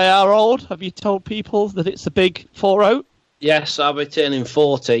 Did we say how old? Have you told people that it's the big 40? Yes, I'll be turning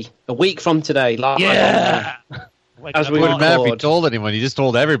 40 a week from today. Yeah. As we Wouldn't matter if you record. told anyone. You just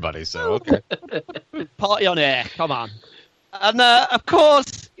told everybody. So okay. Party on air. Come on. And of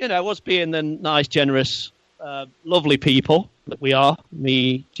course, us being the nice, generous, lovely people that we are,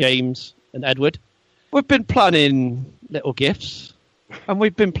 me, James, and Edward, we've been planning little gifts, and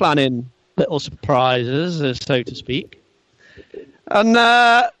we've been planning little surprises, so to speak. And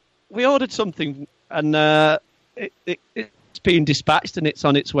we ordered something, and it's been dispatched, and it's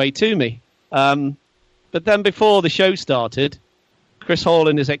on its way to me. But then before the show started, Chris Hall,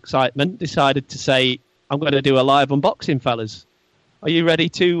 in his excitement, decided to say, I'm going to do a live unboxing, fellas. Are you ready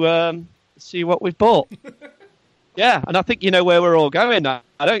to see what we've bought? Yeah, and I think you know where we're all going now,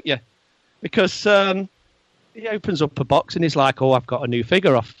 don't you? Because he opens up a box and he's like, oh, I've got a new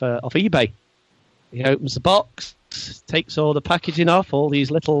figure off eBay. He opens the box, takes all the packaging off, all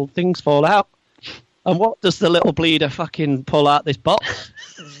these little things fall out. And what does the little bleeder fucking pull out this box?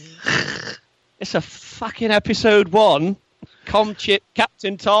 It's a fucking episode 1 Comchip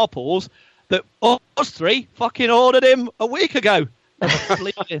Captain Tarpals that us 3 fucking ordered him a week ago.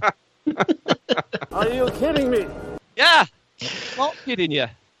 Are you kidding me? Yeah, not kidding you.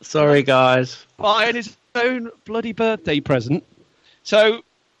 Sorry, guys. Buying his own bloody birthday present. So,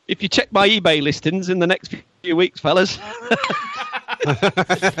 if you check my eBay listings in the next few weeks, fellas,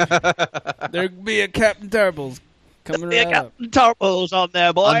 There'll be a Captain Turbles coming there'll be a right up. Captain Tarpals on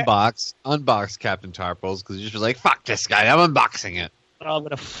there, boy. Unbox Captain Tarpals because you just was like, fuck this guy. I'm unboxing it. I'm going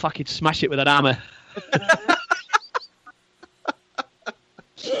to fucking smash it with an hammer.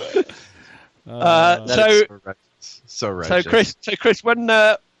 So righteous. So Chris, when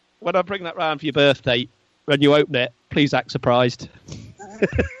I bring that round for your birthday, when you open it, please act surprised.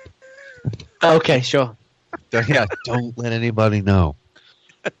 Okay, sure. Yeah, don't let anybody know.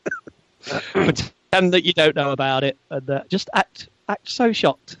 Pretend that you don't know about it, and just act so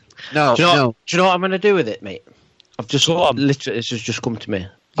shocked. No, Do you know, no. do you know what I'm going to do with it, mate? I've just Go on. literally, it's just come to me. You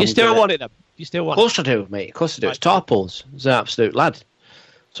I'm still gonna- want it, then? You still Of want it? course I do, mate. Of course I do. It's Tarpals. He's an absolute lad.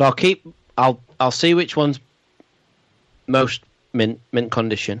 So I'll see which one's most mint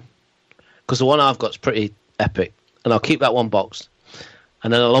condition, because the one I've got's pretty epic, and I'll keep that one boxed,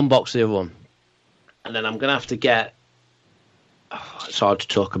 and then I'll unbox the other one, and then I'm gonna have to get. Oh, it's hard to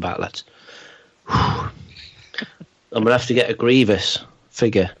talk about, lads. I'm gonna have to get a Grievous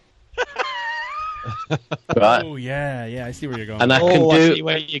figure. Right, Oh, yeah, I see where you're going. and I I see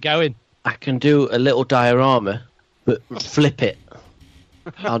where you're going. can do a little diorama, but flip it.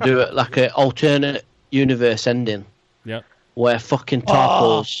 I'll do it like an alternate universe ending Yep. where fucking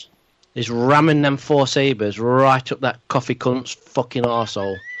Tarpals is ramming them 4 sabres right up that coffee cunt's fucking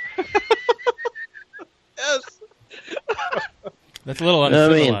arsehole. That's a little know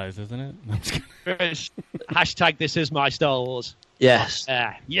what I mean? uncivilized, isn't it? No, I'm just kidding. Chris, hashtag this is my Star Wars. Yes.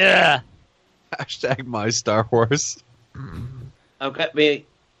 Yeah. Hashtag my Star Wars. I'll get me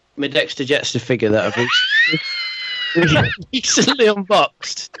my Dexter Jetster figure that I've recently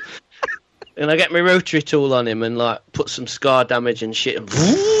unboxed. And I get my rotary tool on him and like put some scar damage and shit and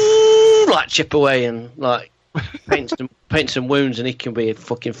like chip away and like paint some wounds, and he can be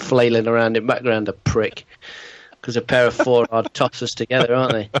fucking flailing around in the background, a prick. Because a pair of 4 odd tossers together,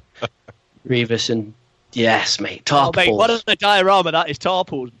 aren't they? Grievous and yes, mate. Oh, Tarpals. mate, what a diorama that is.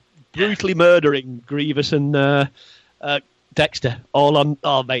 Tarpals brutally murdering Grievous and Dexter. All on.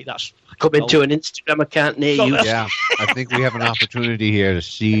 Oh, mate, that's coming to an Instagram account near you. Yeah, I think we have an opportunity here to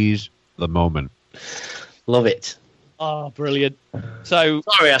seize the moment. Love it. Oh, brilliant. So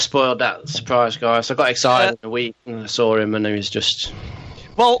Sorry I spoiled that surprise, guys. I got excited in the week and I saw him and he was just...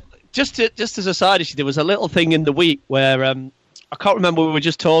 well, just as a side issue, there was a little thing in the week where I can't remember, we were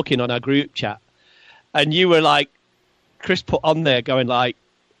just talking on our group chat, and you were like, Chris put on there going like,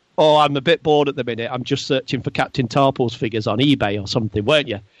 oh, I'm a bit bored at the minute. I'm just searching for Captain Tarple's figures on eBay or something, weren't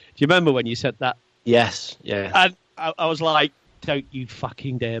you? Do you remember when you said that? Yes, yeah. And I was like, don't you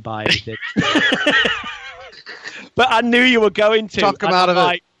fucking dare buy anything. But I knew you were going to. Talk him out of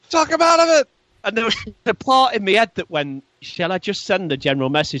it. Talk him out of it. And there was a part in my head that went, shall I just send a general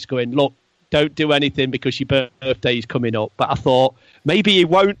message going, look, don't do anything because your birthday's coming up. But I thought, maybe he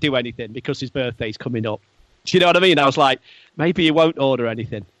won't do anything because his birthday's coming up. Do you know what I mean? I was like, maybe he won't order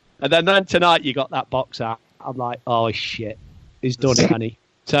anything. And then tonight you got that box out. I'm like, oh, shit. He's done it, honey.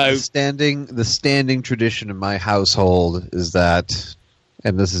 So the standing tradition in my household is that,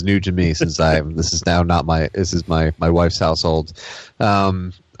 and this is new to me since this is now not this is my wife's household.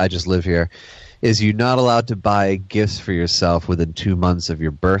 I just live here. Is you're not allowed to buy gifts for yourself within 2 months of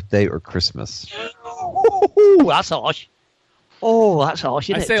your birthday or Christmas. Oh, that's harsh. Oh, that's harsh.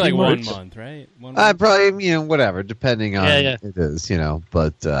 I say like 1 month, right? 1 month? Probably, whatever, depending on it is,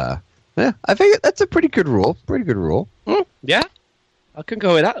 But yeah, I think that's a pretty good rule. Pretty good rule. Yeah, I can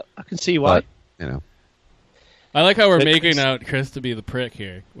go with that. I can see why. But, I like how we're making out Chris to be the prick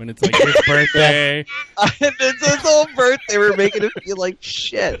here when it's like his birthday. It's his whole birthday. We're making it feel like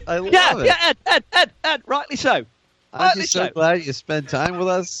shit. I love it. Yeah, Ed, rightly so. I'm just so glad you spend time with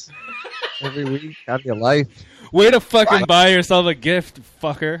us every week out of your life. Way to fucking buy yourself a gift,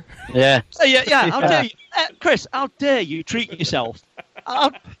 fucker. Yeah. Yeah. How dare you, Chris? How dare you treat yourself?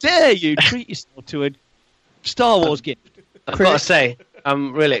 How dare you treat yourself to a Star Wars gift? I've got to say,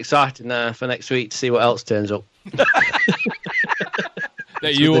 I'm really excited now for next week to see what else turns up.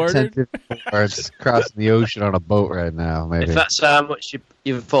 That you ordered? Or it's crossing the ocean on a boat right now, maybe. If that's how much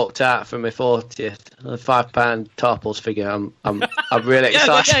you've forked out for my 40th, a £5 Tarples figure, I'm really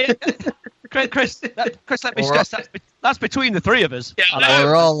excited. Yeah. Chris, let me stress that's between the three of us. Yeah,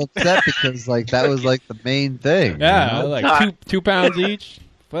 we're all upset because that was the main thing. Yeah, like 2 pounds each.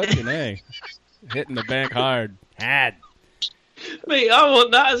 Fucking A. Hitting the bank hard. Mate, I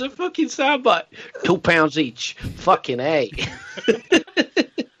want that as a fucking soundbite. £2 each. Fucking A.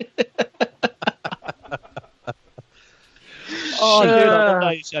 Oh, dude, I love how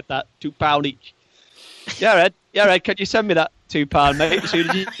you said that. £2 each. Yeah, Ed, can you send me that £2, mate, as soon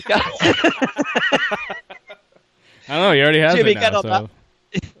as you can? I don't know, you already have Jimmy, it now, get on so...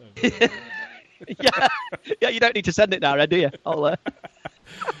 that. Yeah, you don't need to send it now, Ed, do you? All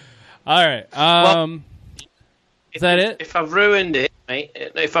right, is that it? If I've ruined it, mate,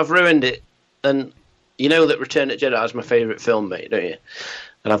 then you know that Return of the Jedi is my favourite film, mate, don't you?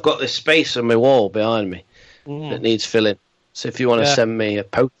 And I've got this space on my wall behind me that needs filling. So if you want to send me a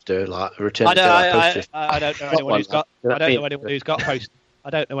poster, like a Return of the Jedi poster... I don't know anyone who's got... I don't know anyone who's got posters. I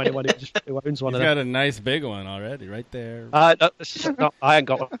don't know anyone who owns one of them. He's got a nice big one already, right there. I ain't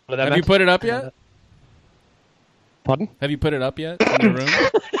got one of them. Have you put it up yet? Pardon? Have you put it up yet in the room?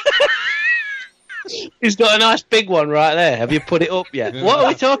 He's got a nice big one right there. Have you put it up yet? What are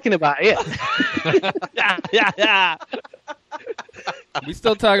we talking about here? Yeah. We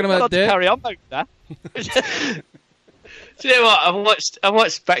still talking about Dick? Carry on, mate. Do you know what? I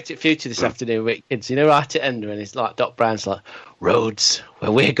watched Back to the Future this afternoon with kids. You know, right at end when it's like Doc Brown's like, roads,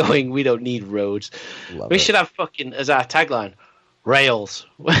 where we're going, we don't need roads. We should have fucking, as our tagline, rails.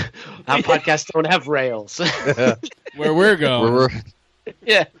 Our podcast don't have rails. Where we're going.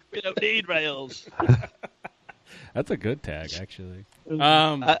 Yeah, we don't need rails. That's a good tag, actually.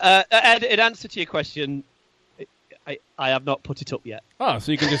 Ed, in answer to your question, I have not put it up yet. Oh,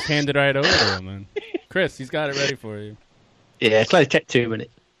 so you can just hand it right over to him, then. Chris, he's got it ready for you. Yeah, it's only take 2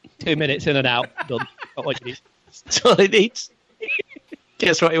 minutes. 2 minutes in and out. Done. Got what you need. That's all he needs.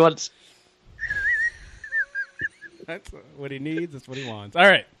 Guess what he wants. That's what he needs. That's what he wants. All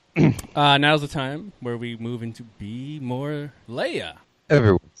right. Now's the time where we move into Be More Leia.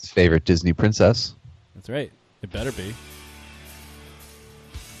 Everyone's favorite Disney princess. That's right. It better be.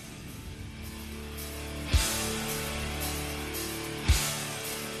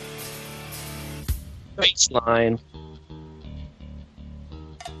 Baseline.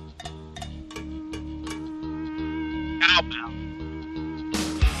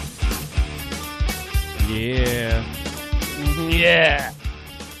 Yeah. Mm-hmm. Yeah.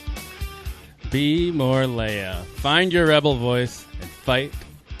 Be More Leia. Find your rebel voice and fight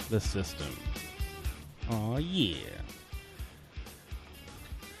the system. Aw, yeah.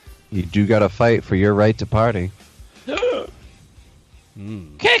 You do gotta fight for your right to party.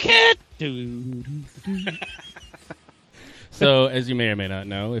 Kick it! So, as you may or may not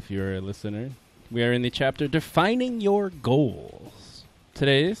know, if you're a listener, we are in the chapter Defining Your Goals.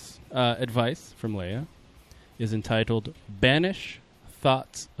 Today's advice from Leia is entitled Banish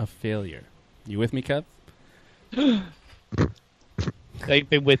Thoughts of Failure. You with me, Kev? They've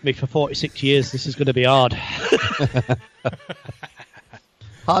been with me for 46 years. This is going to be hard.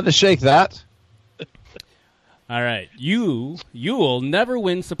 Hard to shake that. All right. You will never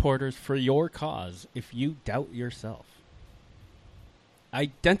win supporters for your cause if you doubt yourself.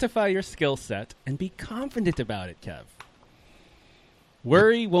 Identify your skill set and be confident about it, Kev.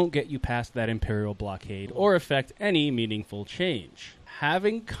 Worry won't get you past that imperial blockade or affect any meaningful change.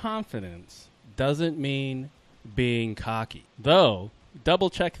 Having confidence doesn't mean being cocky. Though, double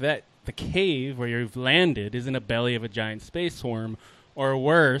check that the cave where you've landed is in a belly of a giant space worm, or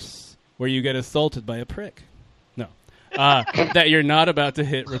worse, where you get assaulted by a prick. No. That you're not about to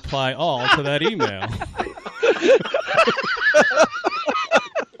hit reply all to that email.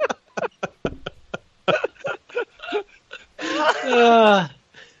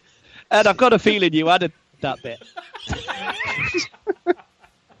 And I've got a feeling you added that bit.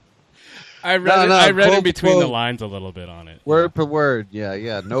 I read in between the lines a little bit on it. Word per word.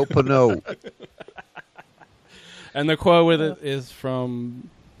 Yeah. No per no. And the quote with it is from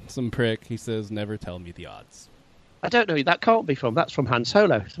some prick. He says, "Never tell me the odds." I don't know who that can't be from. That's from Han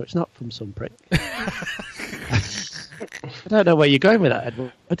Solo, so it's not from some prick. I don't know where you're going with that,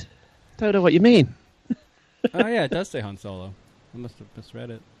 Edward. I don't know what you mean. Oh, yeah, it does say Han Solo. I must have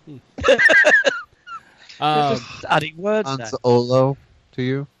misread it. Just adding words Han there. Solo to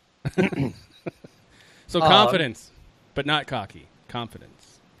you? So confidence, but not cocky.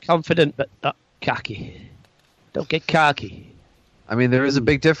 Confidence. Confident, but not cocky. Don't get cocky. I mean, there is a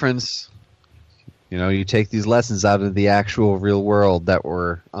big difference. You know, you take these lessons out of the actual real world that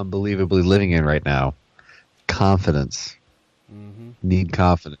we're unbelievably living in right now. Confidence. Mm-hmm. Need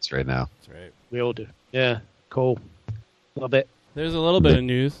confidence right now. That's right. We all do. Yeah, cool. Love it. There's a little bit of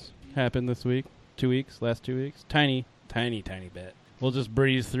news happened this week. Last 2 weeks. Tiny bit. We'll just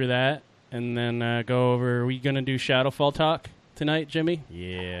breeze through that and then go over. Are we going to do Shadowfall talk tonight, Jimmy?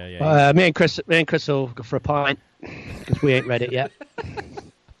 Yeah. Me and Chris will go for a pint because we ain't read it yet.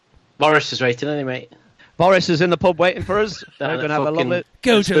 Boris is waiting, isn't he, mate? Boris is in the pub waiting for us. We're going to have a lovely...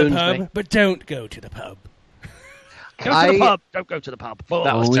 Go to the pub, but don't go to the pub. Go to the pub. Don't go to the pub.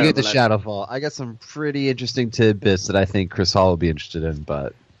 When we get to Shadowfall, I got some pretty interesting tidbits that I think Chris Hall will be interested in,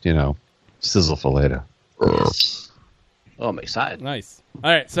 but, you know, sizzle for later. Yes. Oh, I'm excited. Nice. All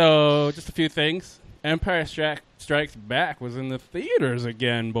right, so just a few things. Empire Strikes Back was in the theaters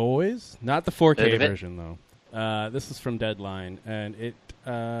again, boys. Not the 4K version, though. This is from Deadline, and it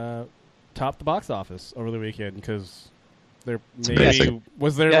topped the box office over the weekend because there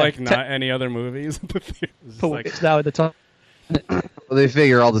was not any other movies at the theater. It's now at the top. Well, they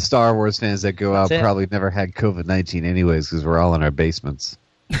figure all the Star Wars fans that go out probably never had COVID-19 anyways because we're all in our basements.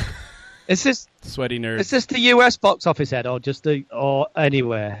 Is this sweaty nerd? Is this the US box office head or just or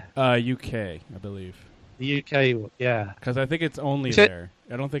anywhere? UK, I believe. The UK, yeah. Because I think it's only there.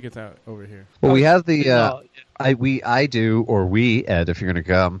 I don't think it's out over here. Well, we have the we, Ed, if you're going to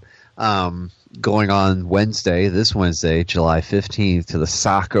come, going on this Wednesday, July 15th, to the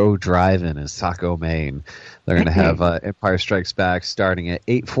Saco Drive-In in Saco, Maine. They're going to have Empire Strikes Back starting at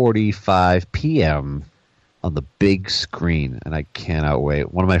 8:45 p.m. on the big screen, and I cannot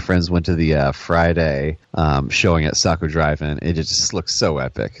wait. One of my friends went to the Friday showing at Saco Drive-In. It just looks so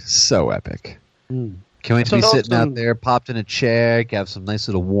epic. So epic. Can't wait to be sitting out there, popped in a chair, have some nice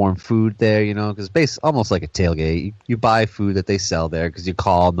little warm food there, you know, because it's almost like a tailgate. You buy food that they sell there because you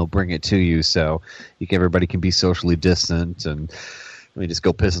call and they'll bring it to you, so everybody can be socially distant, and we just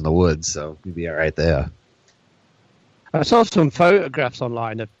go piss in the woods, so you'll be all right there. I saw some photographs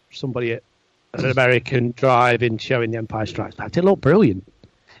online of somebody at an American drive-in showing the Empire Strikes Back. It looked brilliant.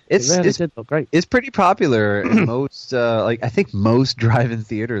 It did look great. It's pretty popular in most, I think most drive-in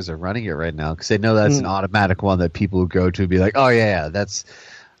theaters are running it right now because they know that's an automatic one that people will go to and be like, oh yeah,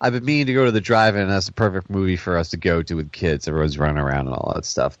 I've been meaning to go to the drive-in, and that's the perfect movie for us to go to with kids. Everyone's running around and all that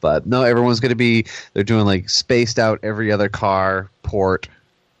stuff. But no, everyone's going to be, they're doing like spaced out every other car, port,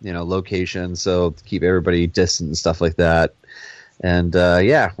 location, so to keep everybody distant and stuff like that. And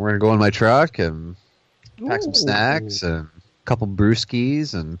we're going to go in my truck and pack some snacks and couple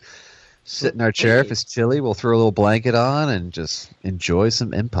brewskis and sit in our chair. If it's chilly, we'll throw a little blanket on and just enjoy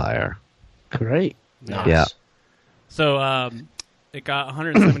some Empire. Great. Nice. Yeah. So it got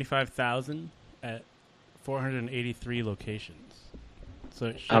 175,000 at 483 locations.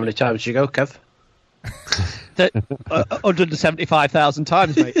 So how many times did you go, Kev? 175,000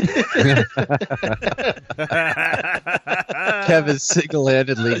 times, mate. Kevin's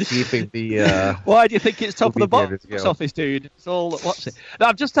single-handedly keeping the... Why do you think it's top of the box office, dude? It's all... What's it? Now,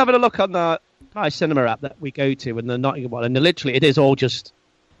 I'm just having a look on the My Cinema app that we go to, and the Nottingham one, and literally it is all just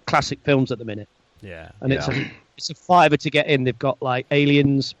classic films at the minute. Yeah. And it's a fiver to get in. They've got like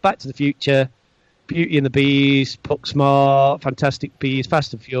Aliens, Back to the Future, Beauty and the Beast, Booksmart, Fantastic Beasts,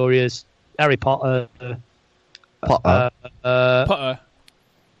 Fast and Furious, Harry Potter, Potter.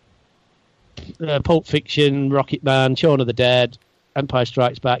 Pulp Fiction, Rocket Man, Shaun of the Dead, Empire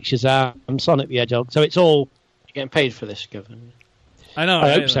Strikes Back, Shazam, Sonic the Hedgehog. So it's all. You're getting paid for this, Kevin. I know.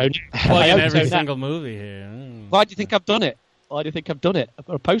 I hope so. Plug in every so. single movie here. Why do you think I've done it? I've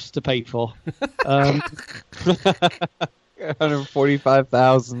got a poster to pay for.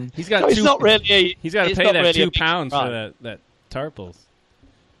 $145,000. He's got. No, it's not really. He's got to it's pay not that really a £2 big for prize. that Tarples.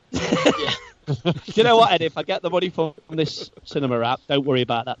 Do you know what, Ed? If I get the money from this cinema app, don't worry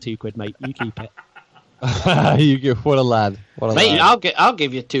about that £2, mate. You keep it. What a lad! What a Mate, lad. I'll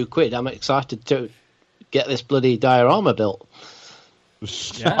give you £2. I'm excited to get this bloody diorama built.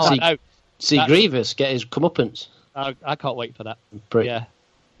 Yeah. See Grievous get his comeuppance. I can't wait for that. Prick. Yeah,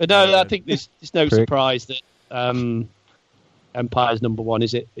 but no, Yeah. I think there's no Prick. surprise that Empire's number one,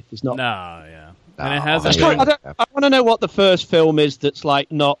 is it? If it's not, No, yeah. And it No. hasn't I been. want to know what the first film is that's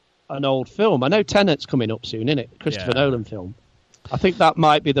like not an old film. I know Tenet's coming up soon, isn't it? Christopher Yeah. Nolan film. I think that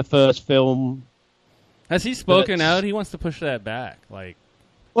might be the first film. Has he spoken But it's- out? He wants to push that back. Like,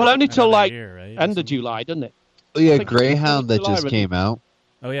 Well, only till another like year, right? end of July, doesn't it? Yeah, I think Greyhound that July just really- came out.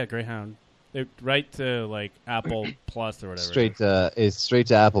 Oh yeah, Greyhound. They're right to like Apple Plus or whatever. It's straight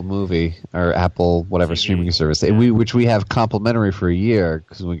to Apple Movie or Apple whatever TV. streaming service. Yeah. Which we have complimentary for a year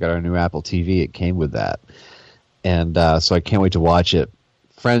because we got our new Apple TV. It came with that, and so I can't wait to watch it.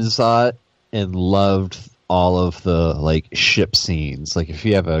 Friends saw it and loved all of the like ship scenes. Like if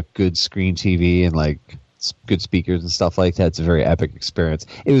you have a good screen TV and like good speakers and stuff like that, it's a very epic experience.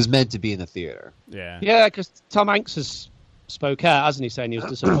 It was meant to be in the theater. Yeah. Yeah, because Tom Hanks has spoke out, hasn't he, saying he was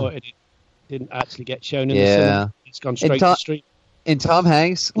disappointed it didn't actually get shown in the Yeah. cinema. It's gone straight to the street. And Tom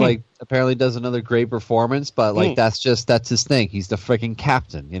Hanks, like, apparently does another great performance, but like that's his thing. He's the freaking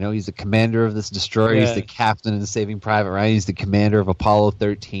captain, you know. He's the commander of this destroyer. He's Yeah. the captain in Saving Private Ryan. He's the commander of Apollo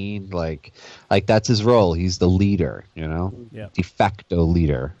 13. Like that's his role. He's the leader, you know, Yeah. de facto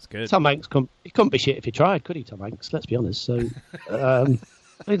leader. It's good. Tom Hanks couldn't be shit if he tried, could he, Tom Hanks? Let's be honest. So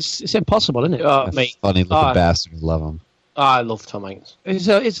it's impossible, isn't it? Oh, mate, Funny looking bastard. Love him. I love Tom Hanks.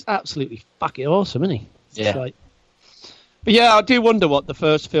 It's absolutely fucking awesome, isn't he? It's Yeah. like- but yeah, I do wonder what the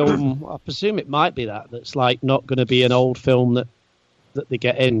first film. I presume it might be that's like not going to be an old film that they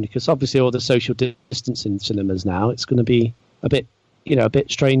get in, because obviously all the social distancing cinemas now, it's going to be a bit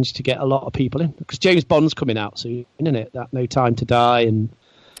strange to get a lot of people in, because James Bond's coming out soon, isn't it? That No Time to Die, and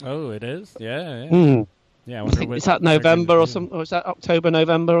Oh, it is. Yeah. Yeah. I I wonder think what is that they're November gonna or do. something, or is that October,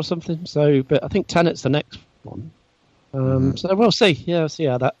 November or something? So, but I think Tenet's the next one. So we'll see. Yeah, we'll see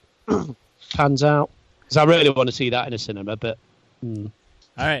how that pans out. Because I really want to see that in a cinema. But All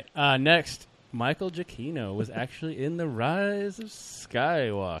right. Next, Michael Giacchino was actually in The Rise of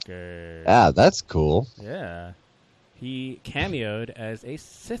Skywalker. Yeah, that's cool. Yeah. He cameoed as a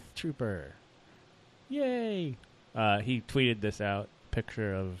Sith trooper. Yay! He tweeted this out,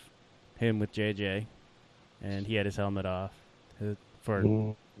 picture of him with JJ, and he had his helmet off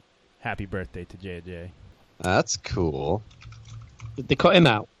for happy birthday to JJ. That's cool. did they cut him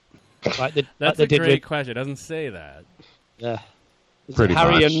out? Like they, That's like a they great did question. It doesn't say that. with is it Pretty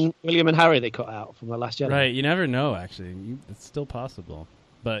Harry much. and William and Harry. They cut out from The Last Jedi. Right, you never know, actually. It's still possible.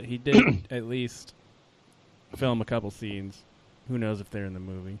 But he did at least film a couple scenes. Who knows if they're in the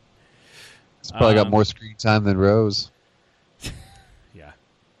movie. He's probably got more screen time than Rose. Yeah.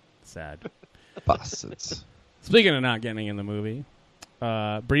 Sad. Bastards. Speaking of not getting in the movie,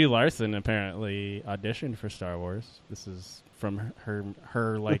 Brie Larson apparently auditioned for Star Wars. This is from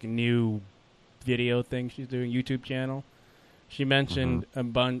her like new video thing she's doing, YouTube channel. She mentioned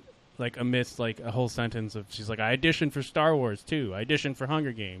amidst like a whole sentence of, she's like, I auditioned for Star Wars too. I auditioned for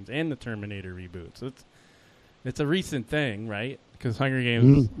Hunger Games and the Terminator reboot. So it's a recent thing, right? Because Hunger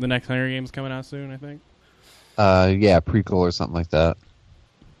Games, the next Hunger Games coming out soon, I think. Yeah, prequel or something like that.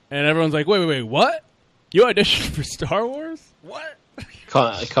 And everyone's like, wait, what? You auditioned for Star Wars? What?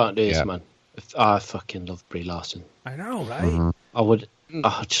 I can't do this, Yeah. man. I fucking love Brie Larson. I know, right?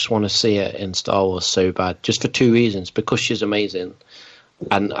 I just want to see her in Star Wars so bad, just for two reasons. Because she's amazing,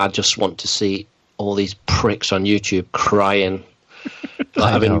 and I just want to see all these pricks on YouTube crying,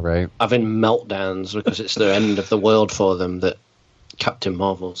 I know, right? having meltdowns because it's the end of the world for them that Captain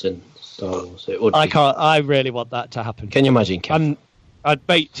Marvel's in Star Wars. It would. I really want that to happen. Can you imagine, Captain? I'd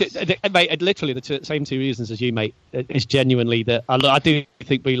mate, literally the same two reasons as you, mate. It's genuinely that I do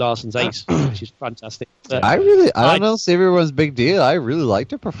think Brie Larson's ace. She's fantastic. But I don't know, it's everyone's big deal. I really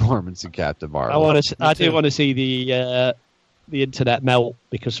liked her performance in Captain Marvel. I do want to see the internet melt,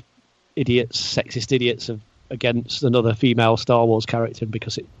 because sexist idiots against another female Star Wars character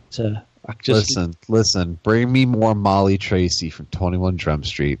because it's Listen. Bring me more Molly Tracy from 21 Drum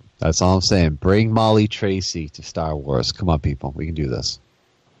Street. That's all I'm saying. Bring Molly Tracy to Star Wars. Come on, people. We can do this.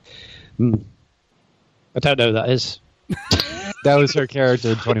 I don't know who that is. That was her character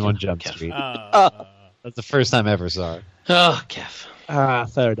in 21 Jump Street. That's the first time I ever saw her. Oh,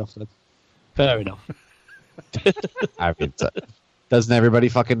 Kev. Fair enough then. Fair enough. I mean, doesn't everybody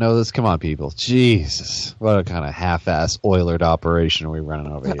fucking know this? Come on, people. Jesus. What a kind of half-ass oilered operation are we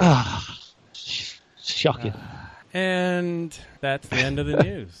running over here? Shocking. And that's the end of the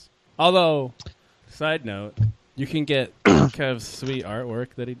news. Although, side note, you can get Kev's sweet artwork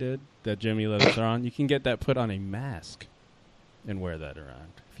that he did, that Jimmy loves on. You can get that put on a mask and wear that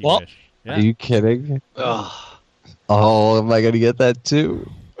around if you wish. Yeah. Are you kidding? Oh, am I going to get that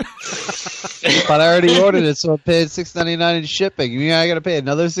too? But I already ordered it, so I paid $6.99 in shipping. You mean I got to pay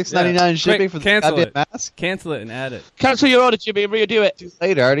another $6.99 in shipping for the goddamn mask? Cancel it and add it. Cancel your order, Jimmy, and redo it. Too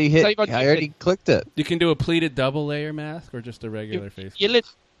late. I already clicked it. You can do a pleated double layer mask or just a regular face.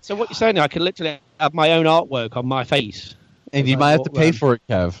 So what you're saying? I can literally have my own artwork on my face, and you might have to pay for it,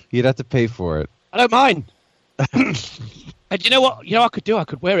 Kev. You'd have to pay for it. I don't mind. And you know what? You know what I could do? I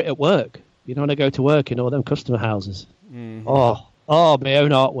could wear it at work. You know, when I go to work in all them customer houses. Mm-hmm. Oh, my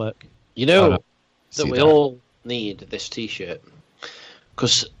own artwork. You know that we all need this T-shirt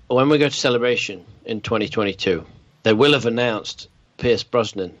because when we go to Celebration in 2022, they will have announced Pierce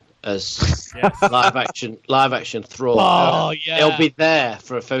Brosnan as live action Thrawn. Oh yeah, he'll be there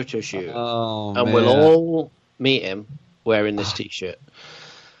for a photo shoot, and we'll all meet him wearing this T-shirt.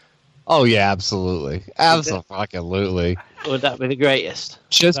 Oh yeah, absolutely. Would that be the greatest?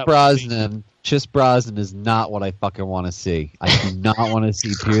 Chiss Brosnan is not what I fucking want to see. I do not want to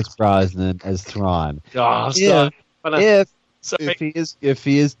see Pierce Brosnan as Thrawn. If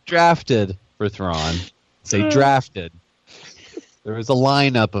he is drafted for Thrawn, say drafted. There is a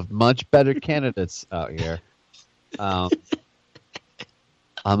lineup of much better candidates out here. I'm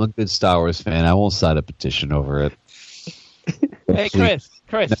a good Star Wars fan. I won't sign a petition over it. Hey, Chris.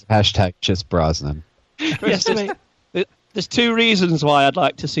 Hashtag Chiss Brosnan. Chris, there's two reasons why I'd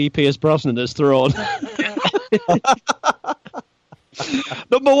like to see Pierce Brosnan as Thrawn.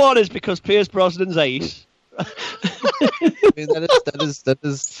 Number one is because Pierce Brosnan's ace. I mean, that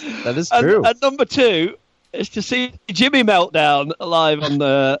is true. And number two is to see Jimmy meltdown live on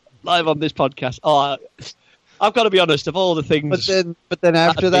this podcast. Oh, I've got to be honest. Of all the things, but then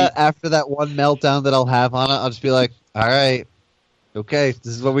after that one meltdown that I'll have on it, I'll just be like, all right. Okay,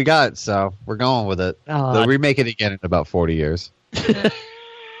 this is what we got, so we're going with it. They'll remake it again in about 40 years. You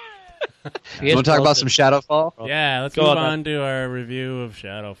want to talk about some Shadowfall? Yeah, let's move on to our review of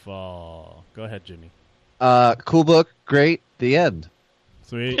Shadowfall. Go ahead, Jimmy. Cool book, great, the end.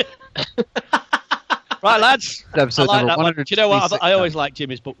 Sweet. Right, lads. Episode I like number that one. Do you know what? I always like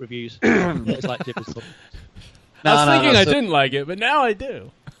Jimmy's book reviews. I always like Jimmy's book. I was thinking I didn't like it, but now I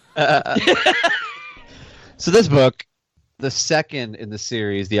do. So this book, the second in the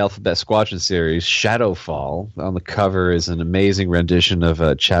series, the Alphabet Squadron series, Shadowfall. On the cover is an amazing rendition of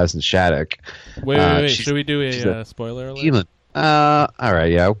Chaz and Shattuck. Wait. Should we do a spoiler alert? Demon. All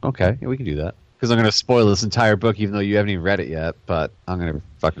right, yeah, okay. Yeah, we can do that. Because I'm going to spoil this entire book, even though you haven't even read it yet. But I'm going to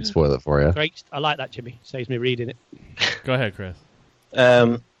fucking spoil it for you. Great. I like that, Jimmy. Saves me reading it. Go ahead, Chris.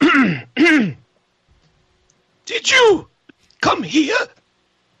 Did you come here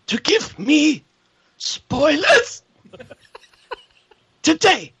to give me spoilers?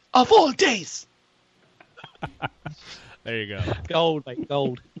 Today, of all days. There you go. Gold, mate,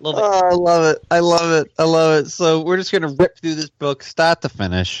 gold. Love it. Oh, I love it. So we're just going to rip through this book, start to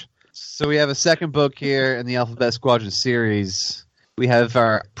finish. So we have a second book here in the Alphabet Squadron series. We have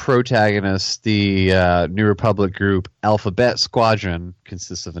our protagonist, the New Republic group, Alphabet Squadron,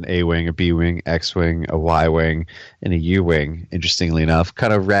 consists of an A-wing, a B-wing, X-wing, a Y-wing, and a U-wing, interestingly enough.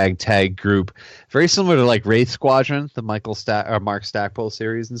 Kind of ragtag group. Very similar to like Wraith Squadron, the Mark Stackpole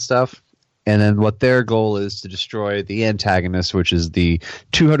series and stuff. And then what their goal is to destroy the antagonist, which is the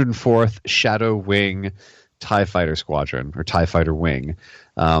 204th Shadow Wing TIE Fighter Squadron, or TIE Fighter Wing,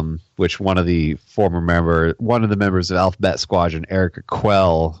 which one of the members of Alphabet Squadron, Erica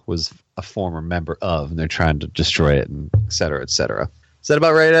Quell, was a former member of, and they're trying to destroy it, and et cetera, et cetera. Is that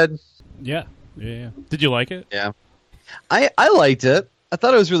about right, Ed? Yeah. Did you like it? Yeah. I liked it. I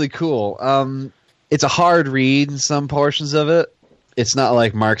thought it was really cool. It's a hard read in some portions of it. It's not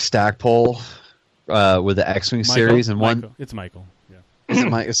like Mark Stackpole with the X-Wing series. It's Michael. Yeah.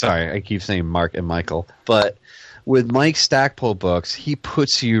 Sorry, I keep saying Mark and Michael. But with Mike Stackpole books, he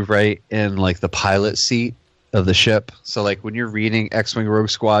puts you right in like the pilot seat of the ship. So like when you're reading X-Wing Rogue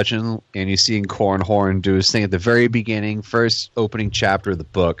Squadron and you see Corran Horn do his thing at the very beginning, first opening chapter of the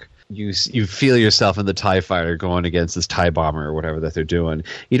book, you feel yourself in the TIE fighter going against this TIE bomber or whatever that they're doing.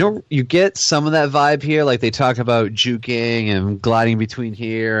 You get some of that vibe here, like they talk about juking and gliding between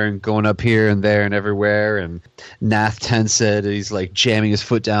here and going up here and there and everywhere. And Nath Tensed, he's like jamming his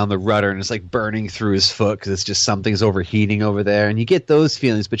foot down the rudder and it's like burning through his foot because it's just something's overheating over there. And you get those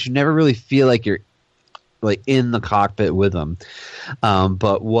feelings, but you never really feel like you're like in the cockpit with them.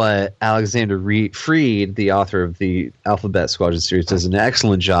 But what Alexander Freed, the author of the Alphabet Squadron series, does an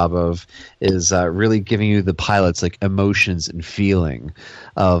excellent job of is really giving you the pilots like emotions and feeling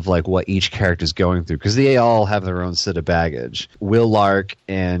of like what each character is going through, because they all have their own set of baggage. Will Lark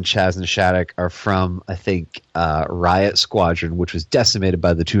and Chazn Shattuck are from, I think, Riot Squadron, which was decimated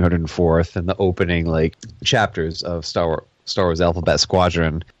by the 204th in the opening like chapters of Star Wars Alphabet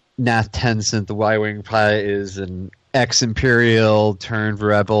Squadron. Nath Tensent, the Y-Wing pilot, is an ex-Imperial turned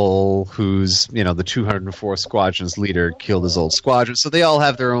rebel who's, the 204th Squadron's leader killed his old squadron. So they all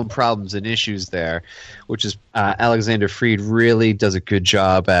have their own problems and issues there, which is Alexander Freed really does a good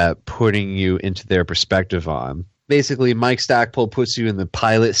job at putting you into their perspective on. Basically, Mike Stackpole puts you in the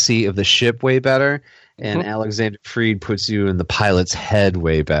pilot seat of the ship way better, and Alexander Freed puts you in the pilot's head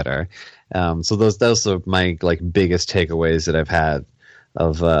way better. So those are my like biggest takeaways that I've had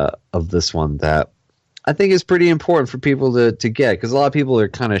of this one that I think is pretty important for people to get, because a lot of people are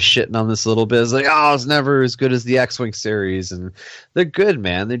kind of shitting on this a little bit. It's like, oh, it's never as good as the X-Wing series, and they're good,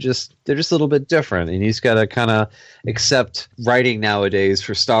 man. They're just a little bit different, and he's got to kind of accept writing nowadays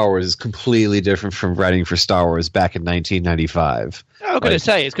for Star Wars is completely different from writing for Star Wars back in 1995. I'm going to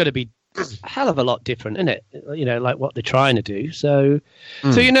say it's going to be a hell of a lot different, isn't it? Like what they're trying to do. So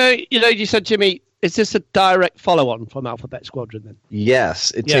you said, Jimmy, is this a direct follow-on from Alphabet Squadron then? Yes,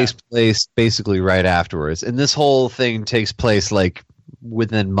 it takes place basically right afterwards. And this whole thing takes place like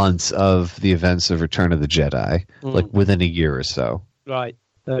within months of the events of Return of the Jedi, like within a year or so. Right,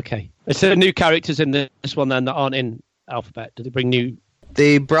 okay. Is there new characters in this one then that aren't in Alphabet? Do they bring new...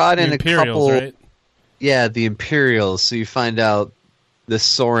 They brought in a couple... Right? Yeah, the Imperials. So you find out the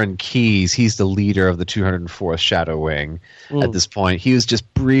Soren Keyes, he's the leader of the 204th Shadow Wing at this point. He was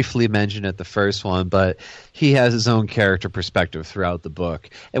just briefly mentioned at the first one, but he has his own character perspective throughout the book.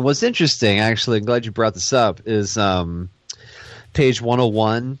 And what's interesting, actually, I'm glad you brought this up, is page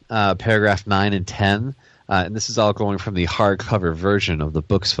 101, paragraph 9 and 10. And this is all going from the hardcover version of the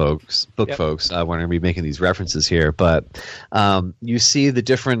books, folks. Folks. We're going to be making these references here. But you see the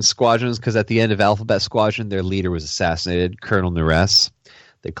different squadrons, because at the end of Alphabet Squadron, their leader was assassinated, Colonel Nares.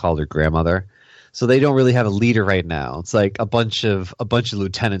 They called her grandmother. So they don't really have a leader right now. It's like a bunch of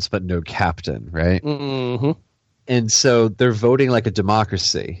lieutenants, but no captain, right? Mm-hmm. And so they're voting like a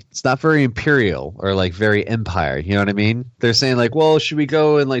democracy. It's not very imperial or like very empire. You know what I mean? They're saying like, well, should we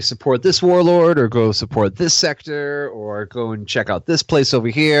go and like support this warlord or go support this sector or go and check out this place over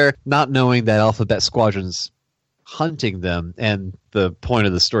here? Not knowing that Alphabet Squadron's hunting them. And the point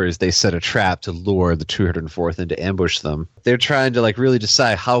of the story is they set a trap to lure the 204th and to ambush them. They're trying to like really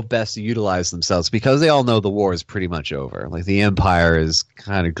decide how best to utilize themselves, because they all know the war is pretty much over. Like the empire is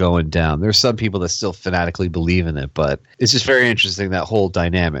kind of going down. There's some people that still fanatically believe in it, but it's just very interesting, that whole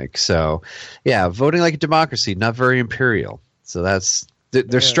dynamic. So yeah, voting like a democracy, not very imperial. So that's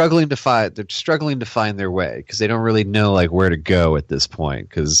they're struggling to find. They're struggling to find their way because they don't really know like where to go at this point.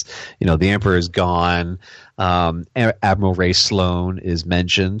 Because the Emperor is gone. Admiral Ray Sloan is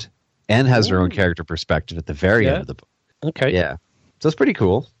mentioned and has her own character perspective at the very end of the book. Okay, yeah, so it's pretty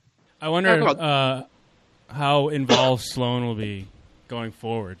cool. I wonder how involved Sloan will be going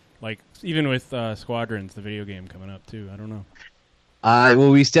forward. Like even with Squadrons, the video game coming up too. I don't know.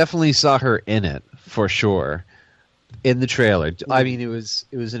 Well, we definitely saw her in it for sure. In the trailer, I mean, it was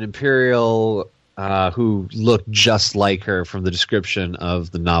an Imperial who looked just like her from the description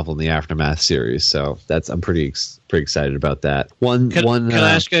of the novel in the Aftermath series. So I'm pretty excited about that. Can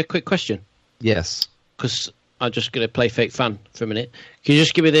I ask a quick question? Yes, because I'm just going to play fake fan for a minute. Can you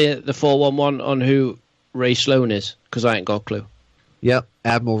just give me the 411 on who Ray Sloan is? Because I ain't got a clue. Yep,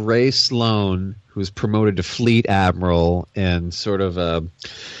 Admiral Ray Sloan, who was promoted to Fleet Admiral and sort of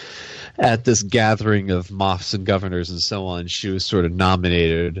at this gathering of Moffs and governors and so on, she was sort of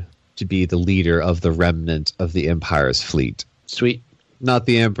nominated to be the leader of the remnant of the Empire's fleet. Sweet. Not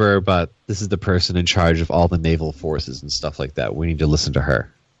the Emperor, but this is the person in charge of all the naval forces and stuff like that. We need to listen to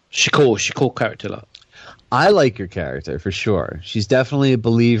her. She cool character a lot. I like her character for sure. She's definitely a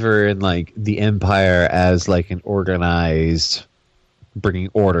believer in like the Empire as like an organized, bringing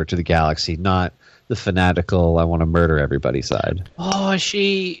order to the galaxy, not the fanatical, I want to murder everybody side. Oh,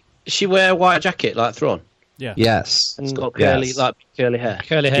 she wear a white jacket like Thrawn? Yeah. Yes. It's got curly, Yes. like curly hair.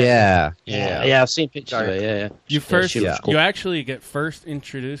 Curly hair. Yeah, I've seen pictures of it. Yeah. You actually get first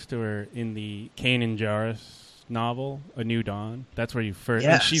introduced to her in the Kanan Jarrus novel, A New Dawn. That's where you first.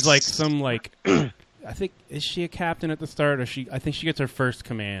 Yes. And she's like some like, I think, is she a captain at the start, or I think she gets her first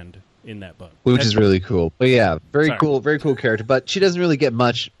command in that book, which is really cool. But yeah, very Sorry. cool character. But she doesn't really get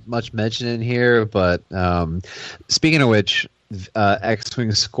much mention in here. But speaking of which,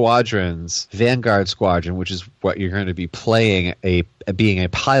 X-Wing Squadrons, Vanguard Squadron, which is what you're going to be playing being a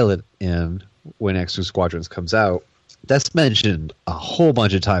pilot in when X-Wing Squadrons comes out. That's mentioned a whole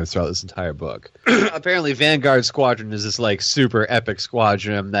bunch of times throughout this entire book. Apparently, Vanguard Squadron is this like super epic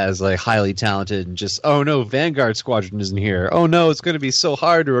squadron that is like highly talented, and just oh no, Vanguard Squadron isn't here. Oh no, it's going to be so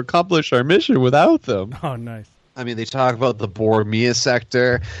hard to accomplish our mission without them. Oh, nice. I mean, they talk about the Bormia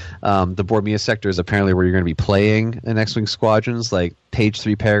sector. The Bormia sector is apparently where you're going to be playing in X-Wing Squadrons. Like page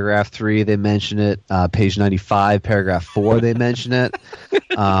 3, paragraph 3, they mention it. Page 95, paragraph 4, they mention it.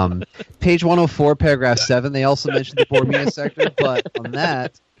 Page 104, paragraph 7, they also mention the Bormia sector. But on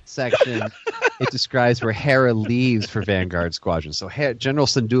that section, it describes where Hera leaves for Vanguard Squadron. So General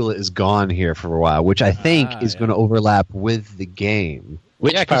Syndulla is gone here for a while, which I think is going to overlap with the game.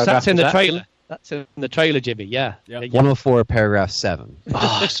 Yeah, because that's in the trailer. That's in the trailer, Jimmy. Yeah. 104, paragraph 7.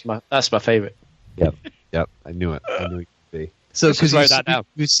 Oh, that's my favorite. Yep. I knew it. I knew it could be. So because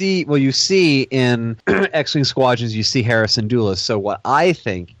you see in X-Wing Squadrons, you see Hera Syndulla. So what I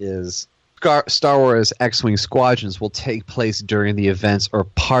think is Star Wars X-Wing Squadrons will take place during the events or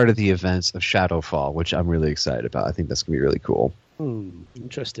part of the events of Shadowfall, which I'm really excited about. I think that's going to be really cool.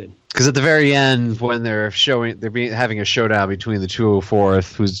 Interesting. Because at the very end, when they're having a showdown between the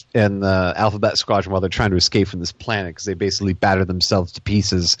 204th and the Alphabet Squadron while they're trying to escape from this planet, because they basically batter themselves to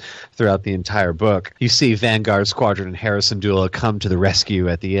pieces throughout the entire book. You see Vanguard Squadron and Hera Syndulla come to the rescue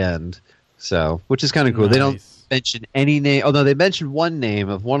at the end. So, which is kind of cool. Nice. They don't mention any name. Oh no, they mentioned one name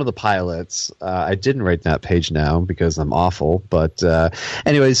of one of the pilots. I didn't write that page now because I'm awful. But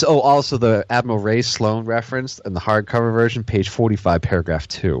anyways, also the Admiral Ray Sloan referenced in the hardcover version, page 45, paragraph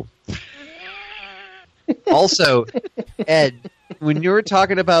 2. Also, Ed, when you were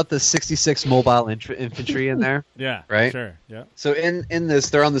talking about the 66 mobile infantry in there, yeah, right? Sure, yeah. So in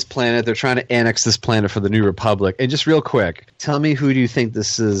this, they're on this planet. They're trying to annex this planet for the New Republic. And just real quick, tell me who do you think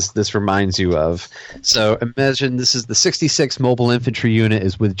this reminds you of? So imagine this is the 66 mobile infantry unit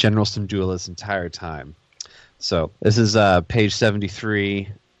is with General Syndulla this entire time. So this is page 73,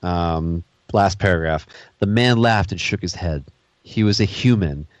 last paragraph. The man laughed and shook his head. He was a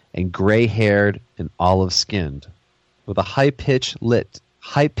human and gray-haired and olive-skinned, with a high-pitched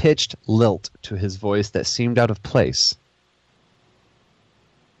lilt to his voice that seemed out of place.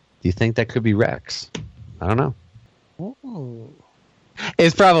 Do you think that could be Rex? I don't know. Oh.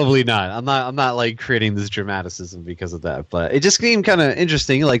 It's probably not. I'm not like creating this dramaticism because of that, but it just seemed kind of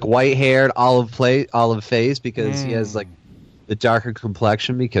interesting, like white-haired, olive face, because he has like the darker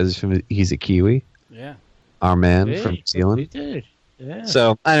complexion because he's a Kiwi. Yeah. Our man from New Zealand. Yeah.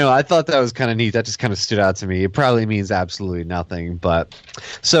 So, I don't know, I thought that was kind of neat. That just kind of stood out to me. It probably means absolutely nothing. But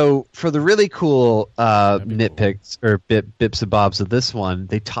so, for the really cool nitpicks or bips and bobs of this one,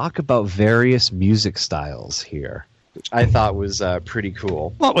 they talk about various music styles here, which I thought was pretty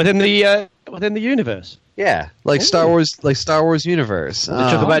cool. What, within the universe? Yeah, like Star Wars universe. They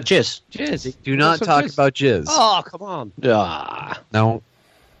talk about jizz. Jizz. Do not talk about jizz. Oh, come on. No,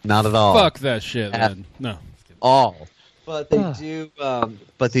 not at all. Fuck that shit, man. No. All. But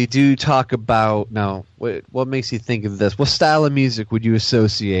they do talk about now. What makes you think of this? What style of music would you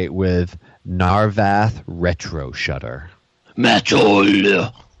associate with Narvath Retro Shudder?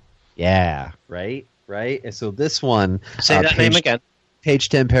 Metal. Yeah, right. And so this one, say that name again. Page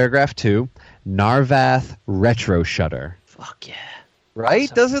 10, paragraph 2, Narvath Retro Shudder. Fuck yeah! Right?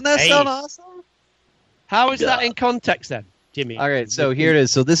 Awesome. Doesn't that sound awesome? How is that in context then, Jimmy? All right, so here it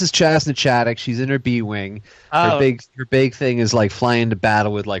is. So this is Chasna Chaddock. She's in her B-wing. Her big thing is like flying to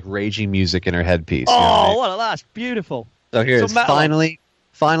battle with like raging music in her headpiece. Oh, what a lass! Beautiful. So here it is.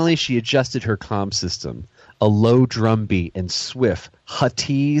 Finally, she adjusted her comm system. A low drum beat and swift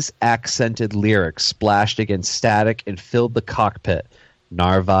Huttese accented lyrics splashed against static and filled the cockpit.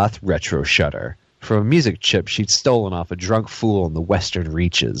 Narvath Retro Shudder. From a music chip she'd stolen off a drunk fool in the western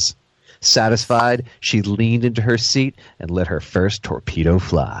reaches. Satisfied, she leaned into her seat and let her first torpedo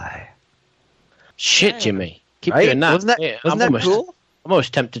fly. Shit, Jimmy. Keep doing that. Wasn't that cool? I'm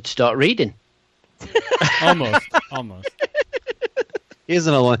almost tempted to start reading. Almost. Here's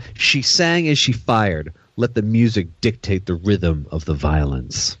another one. She sang as she fired. Let the music dictate the rhythm of the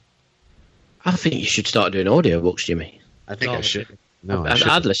violence. I think you should start doing audiobooks, Jimmy. I think I should. No,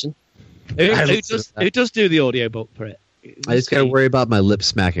 I'd listen. Who does do the audiobook for it? I just got to worry about my lip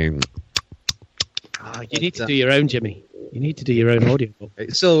smacking. You need to do your own, Jimmy. You need to do your own audiobook.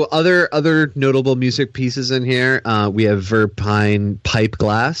 So other notable music pieces in here, we have Verpine Pipe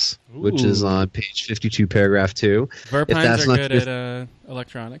Glass, which is on page 52, paragraph 2. Verpines are good at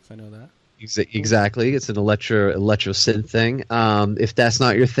electronics, I know that. Exactly. It's an electro synth thing. If that's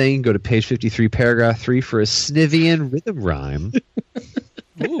not your thing, go to page 53, paragraph 3 for a Snivian rhythm rhyme.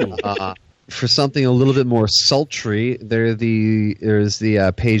 Ooh. For something a little bit more sultry, there's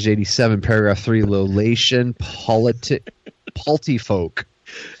the page 87, paragraph 3, Lolation Poltifolk.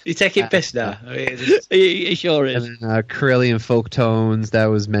 You taking piss now? He sure is. And then Karelian folk tones that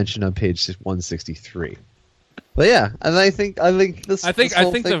was mentioned on page 163. But yeah, and I think this. I think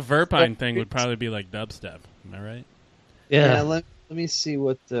the Verpine thing would probably be like dubstep. Am I right? Yeah. Let me see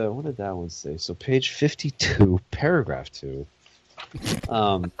what did that one say. So page 52, paragraph 2.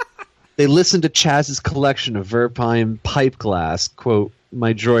 They listened to Chaz's collection of Verpine pipe glass. Quote,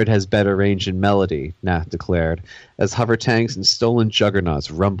 "My droid has better range and melody," Nath declared, as hover tanks and stolen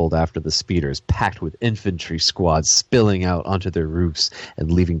juggernauts rumbled after the speeders, packed with infantry squads spilling out onto their roofs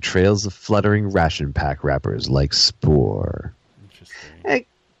and leaving trails of fluttering ration pack wrappers like spore. Interesting. It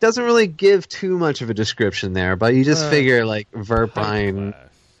doesn't really give too much of a description there, but you just figure like Verpine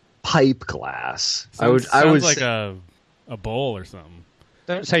pipe glass. Sounds I would like say, a bowl or something.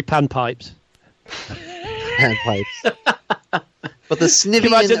 Don't say panpipes. panpipes. But the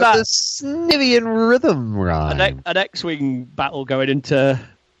Snivian rhythm rhyme. An X-wing battle going into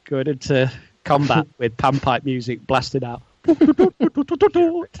combat with panpipe music blasted out. The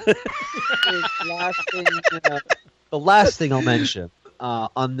last thing I'll mention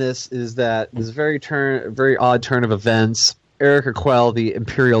on this is that this very odd turn of events. Erica Quell, the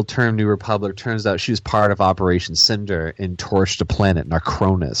Imperial turned New Republic, turns out she was part of Operation Cinder and torched the planet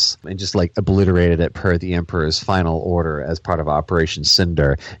Narcronus and just like obliterated it per the Emperor's final order as part of Operation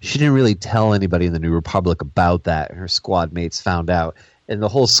Cinder. She didn't really tell anybody in the New Republic about that, and her squad mates found out. And the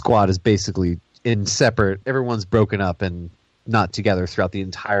whole squad is basically in separate, everyone's broken up and not together throughout the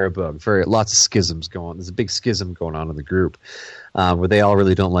entire book. Lots of schisms going on. There's a big schism going on in the group where they all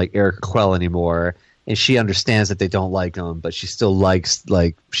really don't like Erica Quell anymore. And she understands that they don't like him, but she still is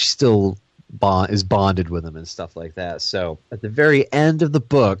bonded with him and stuff like that. So at the very end of the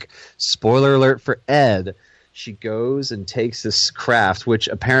book, spoiler alert for Ed, she goes and takes this craft, which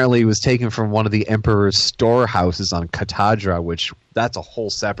apparently was taken from one of the Emperor's storehouses on Katadra, which that's a whole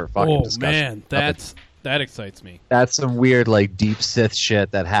separate fucking discussion. Oh man, that excites me. That's some weird, like, deep Sith shit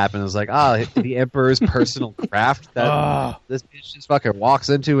that happened. It was like, the Emperor's personal craft that this bitch just fucking walks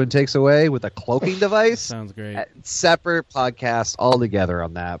into and takes away with a cloaking device. Sounds great. Separate podcast altogether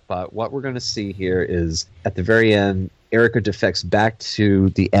on that. But what we're going to see here is, at the very end, Erica defects back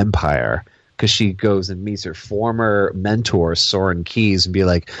to the Empire because she goes and meets her former mentor, Soren Keyes, and be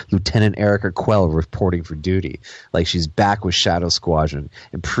like, Lieutenant Erica Quell reporting for duty. Like, she's back with Shadow Squadron.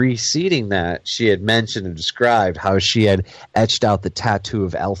 And preceding that, she had mentioned and described how she had etched out the tattoo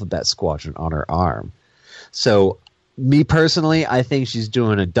of Alphabet Squadron on her arm. So, me personally, I think she's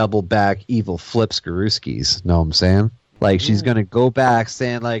doing a double back evil flip Skaruskis. Know what I'm saying? Like, she's going to go back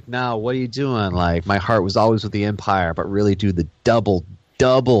saying, like, no, what are you doing? Like, my heart was always with the Empire, but really do the double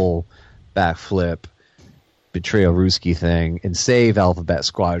backflip betrayal Ruski thing and save Alphabet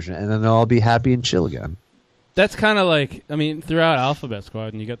Squadron, and then they'll all be happy and chill again. That's kind of like, I mean, throughout Alphabet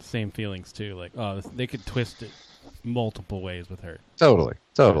Squadron, you got the same feelings too. Like, they could twist it multiple ways with her. Totally.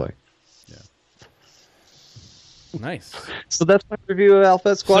 Yeah. Nice. So that's my review of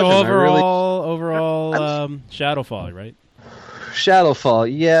Alphabet Squadron. So overall, Shadowfall, right?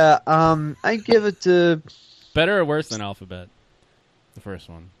 Shadowfall, yeah. I give it to better or worse than Alphabet, the first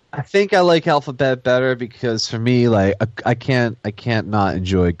one. I think I like Alphabet better because for me, like, I can't not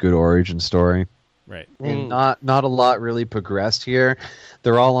enjoy a good origin story. Right. And not a lot really progressed here.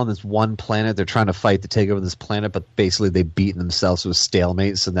 They're all on this one planet. They're trying to fight to take over this planet, but basically they've beaten themselves to a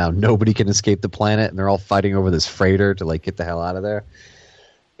stalemate, so now nobody can escape the planet, and they're all fighting over this freighter to, like, get the hell out of there.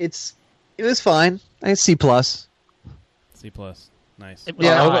 It was fine. C+. Nice.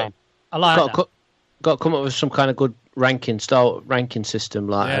 Yeah, I like that. Got to come up with some kind of good ranking system,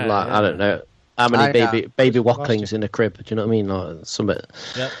 I don't know how many baby wacklings in a crib. Do you know what I mean? Like something.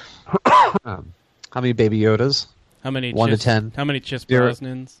 Yep. How many Baby Yodas? How many? 1 to 10. How many Chiss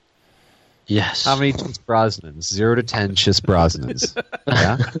Brosnans? Yes. How many Chiss Brosnans? 0 to 10 Chiss Brosnans.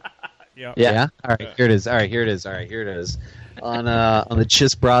 Yeah. Yeah. All right, here it is. On the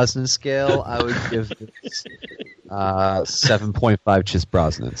Chiss Brosnan scale, I would give this 7.5 Chiss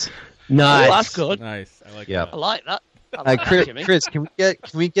Brosnans. Nice. Oh, that's good. Nice. I like Yeah. that. I like that. Chris, can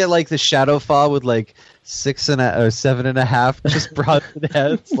we get like the shadow fall with like 7.5 just Brosnan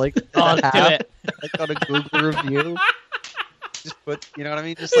heads, like Oh, do it. like on a Google review? Just put, you know what I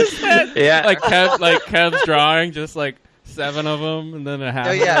mean? Just like Yeah. like Kev's drawing, just like 7 of them, and then a half.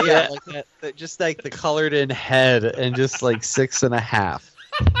 oh yeah, like that, just like the colored in head, and just like 6.5.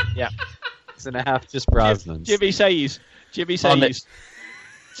 Yeah. 6.5 just Brosnans. Jimmy says. On it.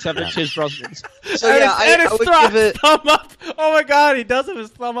 7 Chiz Brosnans. So yeah, I would give it. thumb up. Oh my god, he does have his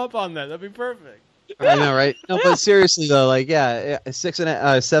thumb up on that. That'd be perfect. I know, right? No, but seriously though, like, yeah,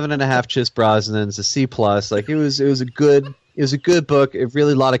 7.5 Chiz Brosnans, a C+. Like, it was a good book. It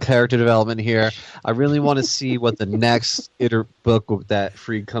really a lot of character development here. I really want to see what the next book that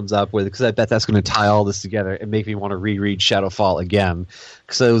Freed comes up with, because I bet that's going to tie all this together and make me want to reread Shadowfall again.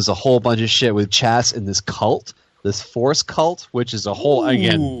 Because there was a whole bunch of shit with Chas and this cult, this Force cult, which is a whole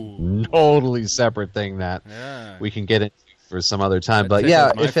again totally separate thing that we can get into for some other time. But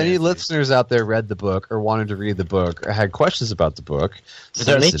yeah, if any listeners out there read the book or wanted to read the book or had questions about the book, They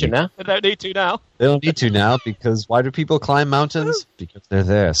don't need to now. They don't need to now. They don't need to now, because why do people climb mountains? Because they're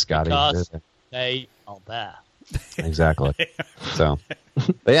there, Scotty. Because They're they are there. there. Exactly. So,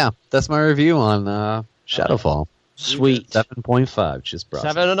 but yeah, that's my review on Shadowfall. Sweet. 7.5, just bro.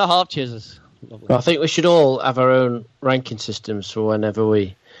 7.5 Chizes. Lovely. Well, I think we should all have our own ranking systems for whenever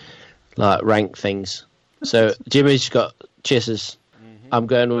we like rank things. So Jimmy's got Chizzes. I'm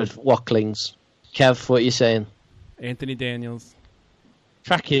going with Wacklings. Kev, what are you saying? Anthony Daniels.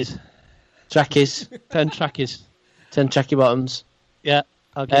 Trackies. Trackies. 10 trackies. 10 tracky bottoms. Yeah,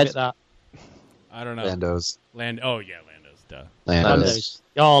 I'll give Ed? it that. I don't know. Lando's. Oh yeah, Lando's. Duh. Lando's.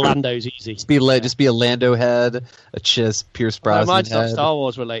 Oh, Lando's easy. Just be a Lando head, a Chiz Pierce Brosnan Mine's not head, Star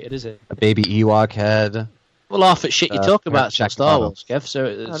Wars related, is it? a baby Ewok head, Well, laugh at shit you talk about Jack Star Bottom. Wars, Kev. So I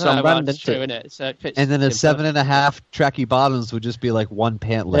it's know, on well, brand, it's isn't true, it? innit? It's, it fits and then a in 7.5 tracky bottoms would just be like one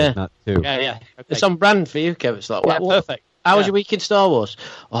pant leg, Yeah. not two. Yeah, yeah. Okay. It's on brand for you, Kev. It's like, Yeah, what? perfect. How was Yeah. your week in Star Wars?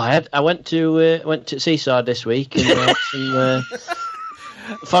 Oh, I went to Seaside this week and some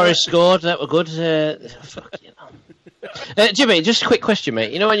Forest scored. That were good. Fuck you know. Jimmy, just a quick question,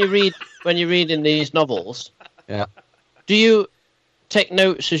 mate. You know when you're reading these novels, Yeah. do you take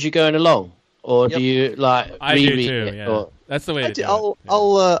notes as you're going along, or do you like I do reread too. it? Yeah, Or, that's the way to do it.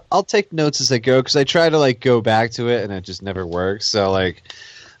 I'll take notes as I go, because I try to like go back to it and it just never works. So like,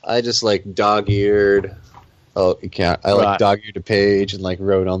 I just like dog-eared. Oh, you can't. I like Right. dog-eared a page and like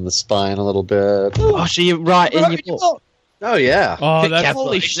wrote on the spine a little bit. oh, so you write in your book? Oh yeah. Oh, that's Kev,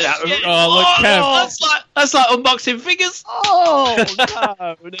 Holy look, shit. Oh, look, Kev. that's like unboxing figures. Oh,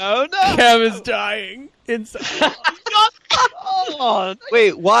 no. Kev is dying inside. Oh,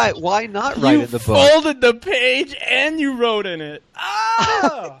 Wait, why not write You in the book? folded the page and you wrote in it.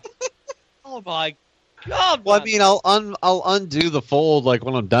 Ah! oh my God. Well, I man. mean, I'll undo the fold like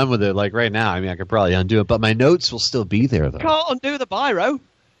when I'm done with it. Like right now, I mean, I could probably undo it, but my notes will still be there though. Can't undo the biro.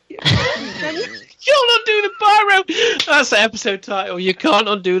 You can't undo the biro. That's the episode title. You can't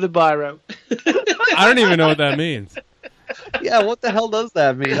undo the biro. I don't even know what that means. Yeah, what the hell does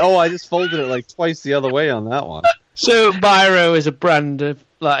that mean? Oh, I just folded it like twice the other way on that one. So biro is a brand of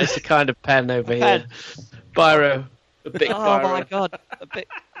like it's a kind of pen over here. Pen. Biro, a big Oh biro. my God. A bit.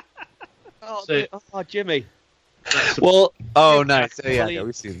 Oh, So- oh, Jimmy. Well, oh, nice. Oh, yeah,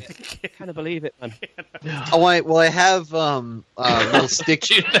 we've seen it. Can't believe it, man. Oh, I have little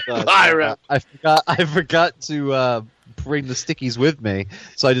sticky Biro. I forgot to bring the stickies with me,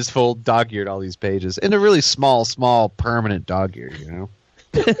 so I just fold dog-eared all these pages in a really small permanent dog-ear. You know,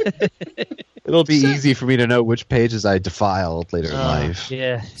 it'll be easy for me to know which pages I defiled later in life.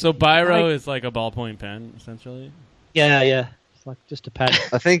 Yeah. So Biro is like a ballpoint pen, essentially. Yeah. It's like just a pen.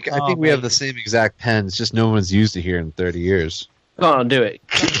 I think Oh, we have mate. the same exact pens, just no one's used it here in 30 years. Can't undo it.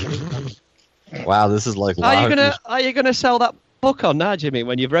 Wow, this is like Are you gonna sell that book on now, Jimmy,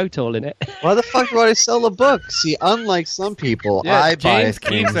 when you've wrote all in it? Why the fuck would I sell a book? See, unlike some people, I buy James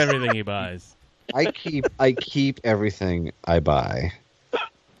keeps things. everything he buys. I keep everything I buy.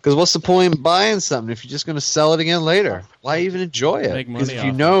 Because what's the point in buying something if you're just going to sell it again later? Why even enjoy it? Make Because money if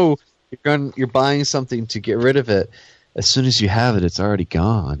you off know you're buying something to get rid of it, as soon as you have it, it's already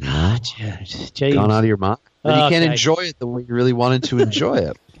gone. You know? James. Gone out of your mind. Then you can't Okay. enjoy it the way you really wanted to enjoy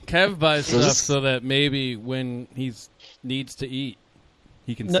it. Kev buys So stuff this- so that maybe when he needs to eat,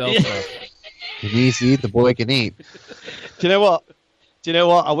 he can No, sell yeah. stuff. He needs to eat, the boy can eat. Do you know what?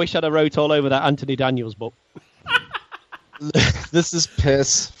 I wish I'd have wrote all over that Anthony Daniels book. This is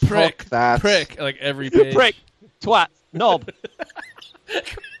piss. Prick, Fuck that. prick, like every page. Prick, twat, knob.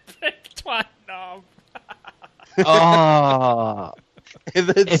 Prick, twat, knob. Oh. and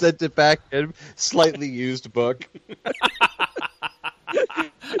then sent it back in slightly used book.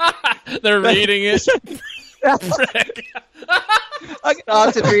 They're reading it. I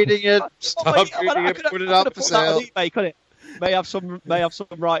started reading it. Stopped reading it. Put it up for sale. eBay, couldn't it? May have some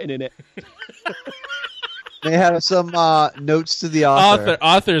writing in it. They have some notes to the author.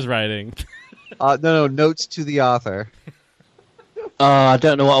 Author's writing. No, notes to the author. Oh, I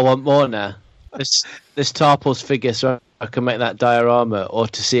don't know what I want more now. This Tarples figure, so I can make that diorama, or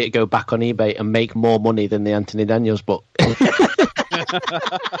to see it go back on eBay and make more money than the Anthony Daniels book.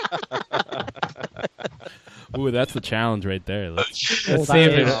 Ooh, that's the challenge right there. Let's see if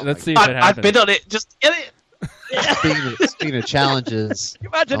it happens. I've bid on it. Just get it. Speaking of challenges,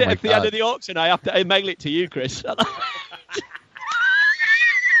 Imagine it at the end of the auction. I have to mail it to you, Chris.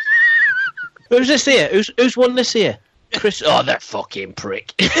 Who's this here? Who's won this here? Chris. Oh, that fucking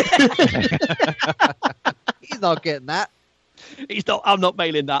prick. He's not getting that. He's not. I'm not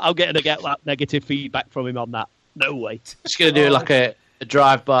mailing that. I'm getting to get that negative feedback from him on that. No way. Just gonna do like a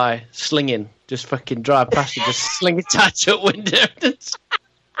drive-by slinging. Just fucking drive past and just sling it tight up window.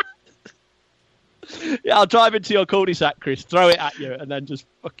 Yeah, I'll drive into your cul-de-sac, Chris, throw it at you, and then just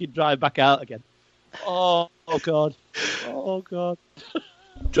fucking drive back out again. Oh God. Oh, God.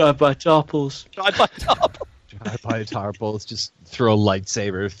 Drive-by Tarples. Drive-by Tarples. Drive-by Tarples, just throw a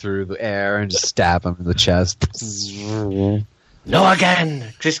lightsaber through the air and just stab him in the chest. No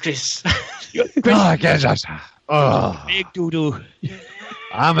again, Chris. Oh, again, oh. Big doo-doo.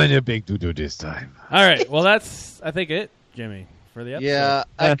 I'm in a big doo-doo this time. All right, well, that's, I think, it, Jimmy, for the episode. Yeah,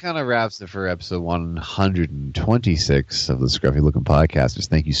 that kind of wraps it for episode 126 of the Scruffy Looking Podcasters.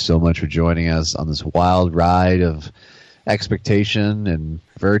 Thank you so much for joining us on this wild ride of expectation and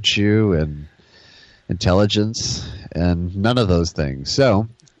virtue and intelligence and none of those things. So,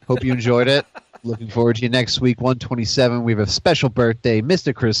 hope you enjoyed it. Looking forward to you next week, 127. We have a special birthday.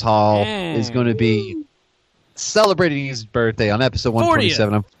 Mr. Chris Hall is going to be celebrating his birthday on episode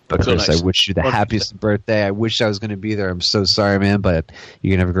 127. But Chris, I wish you the happiest birthday. I wish I was going to be there. I'm so sorry, man, but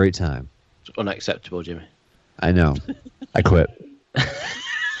you're going to have a great time. It's unacceptable, Jimmy. I know. I quit.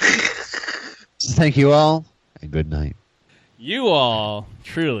 So thank you all, and good night. You all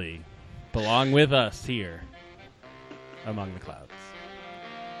truly belong with us here among the clouds.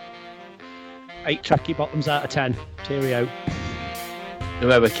 8 tracky bottoms out of 10. Cheerio.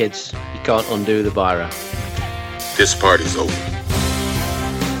 Remember, kids, you can't undo the biro. This party's over.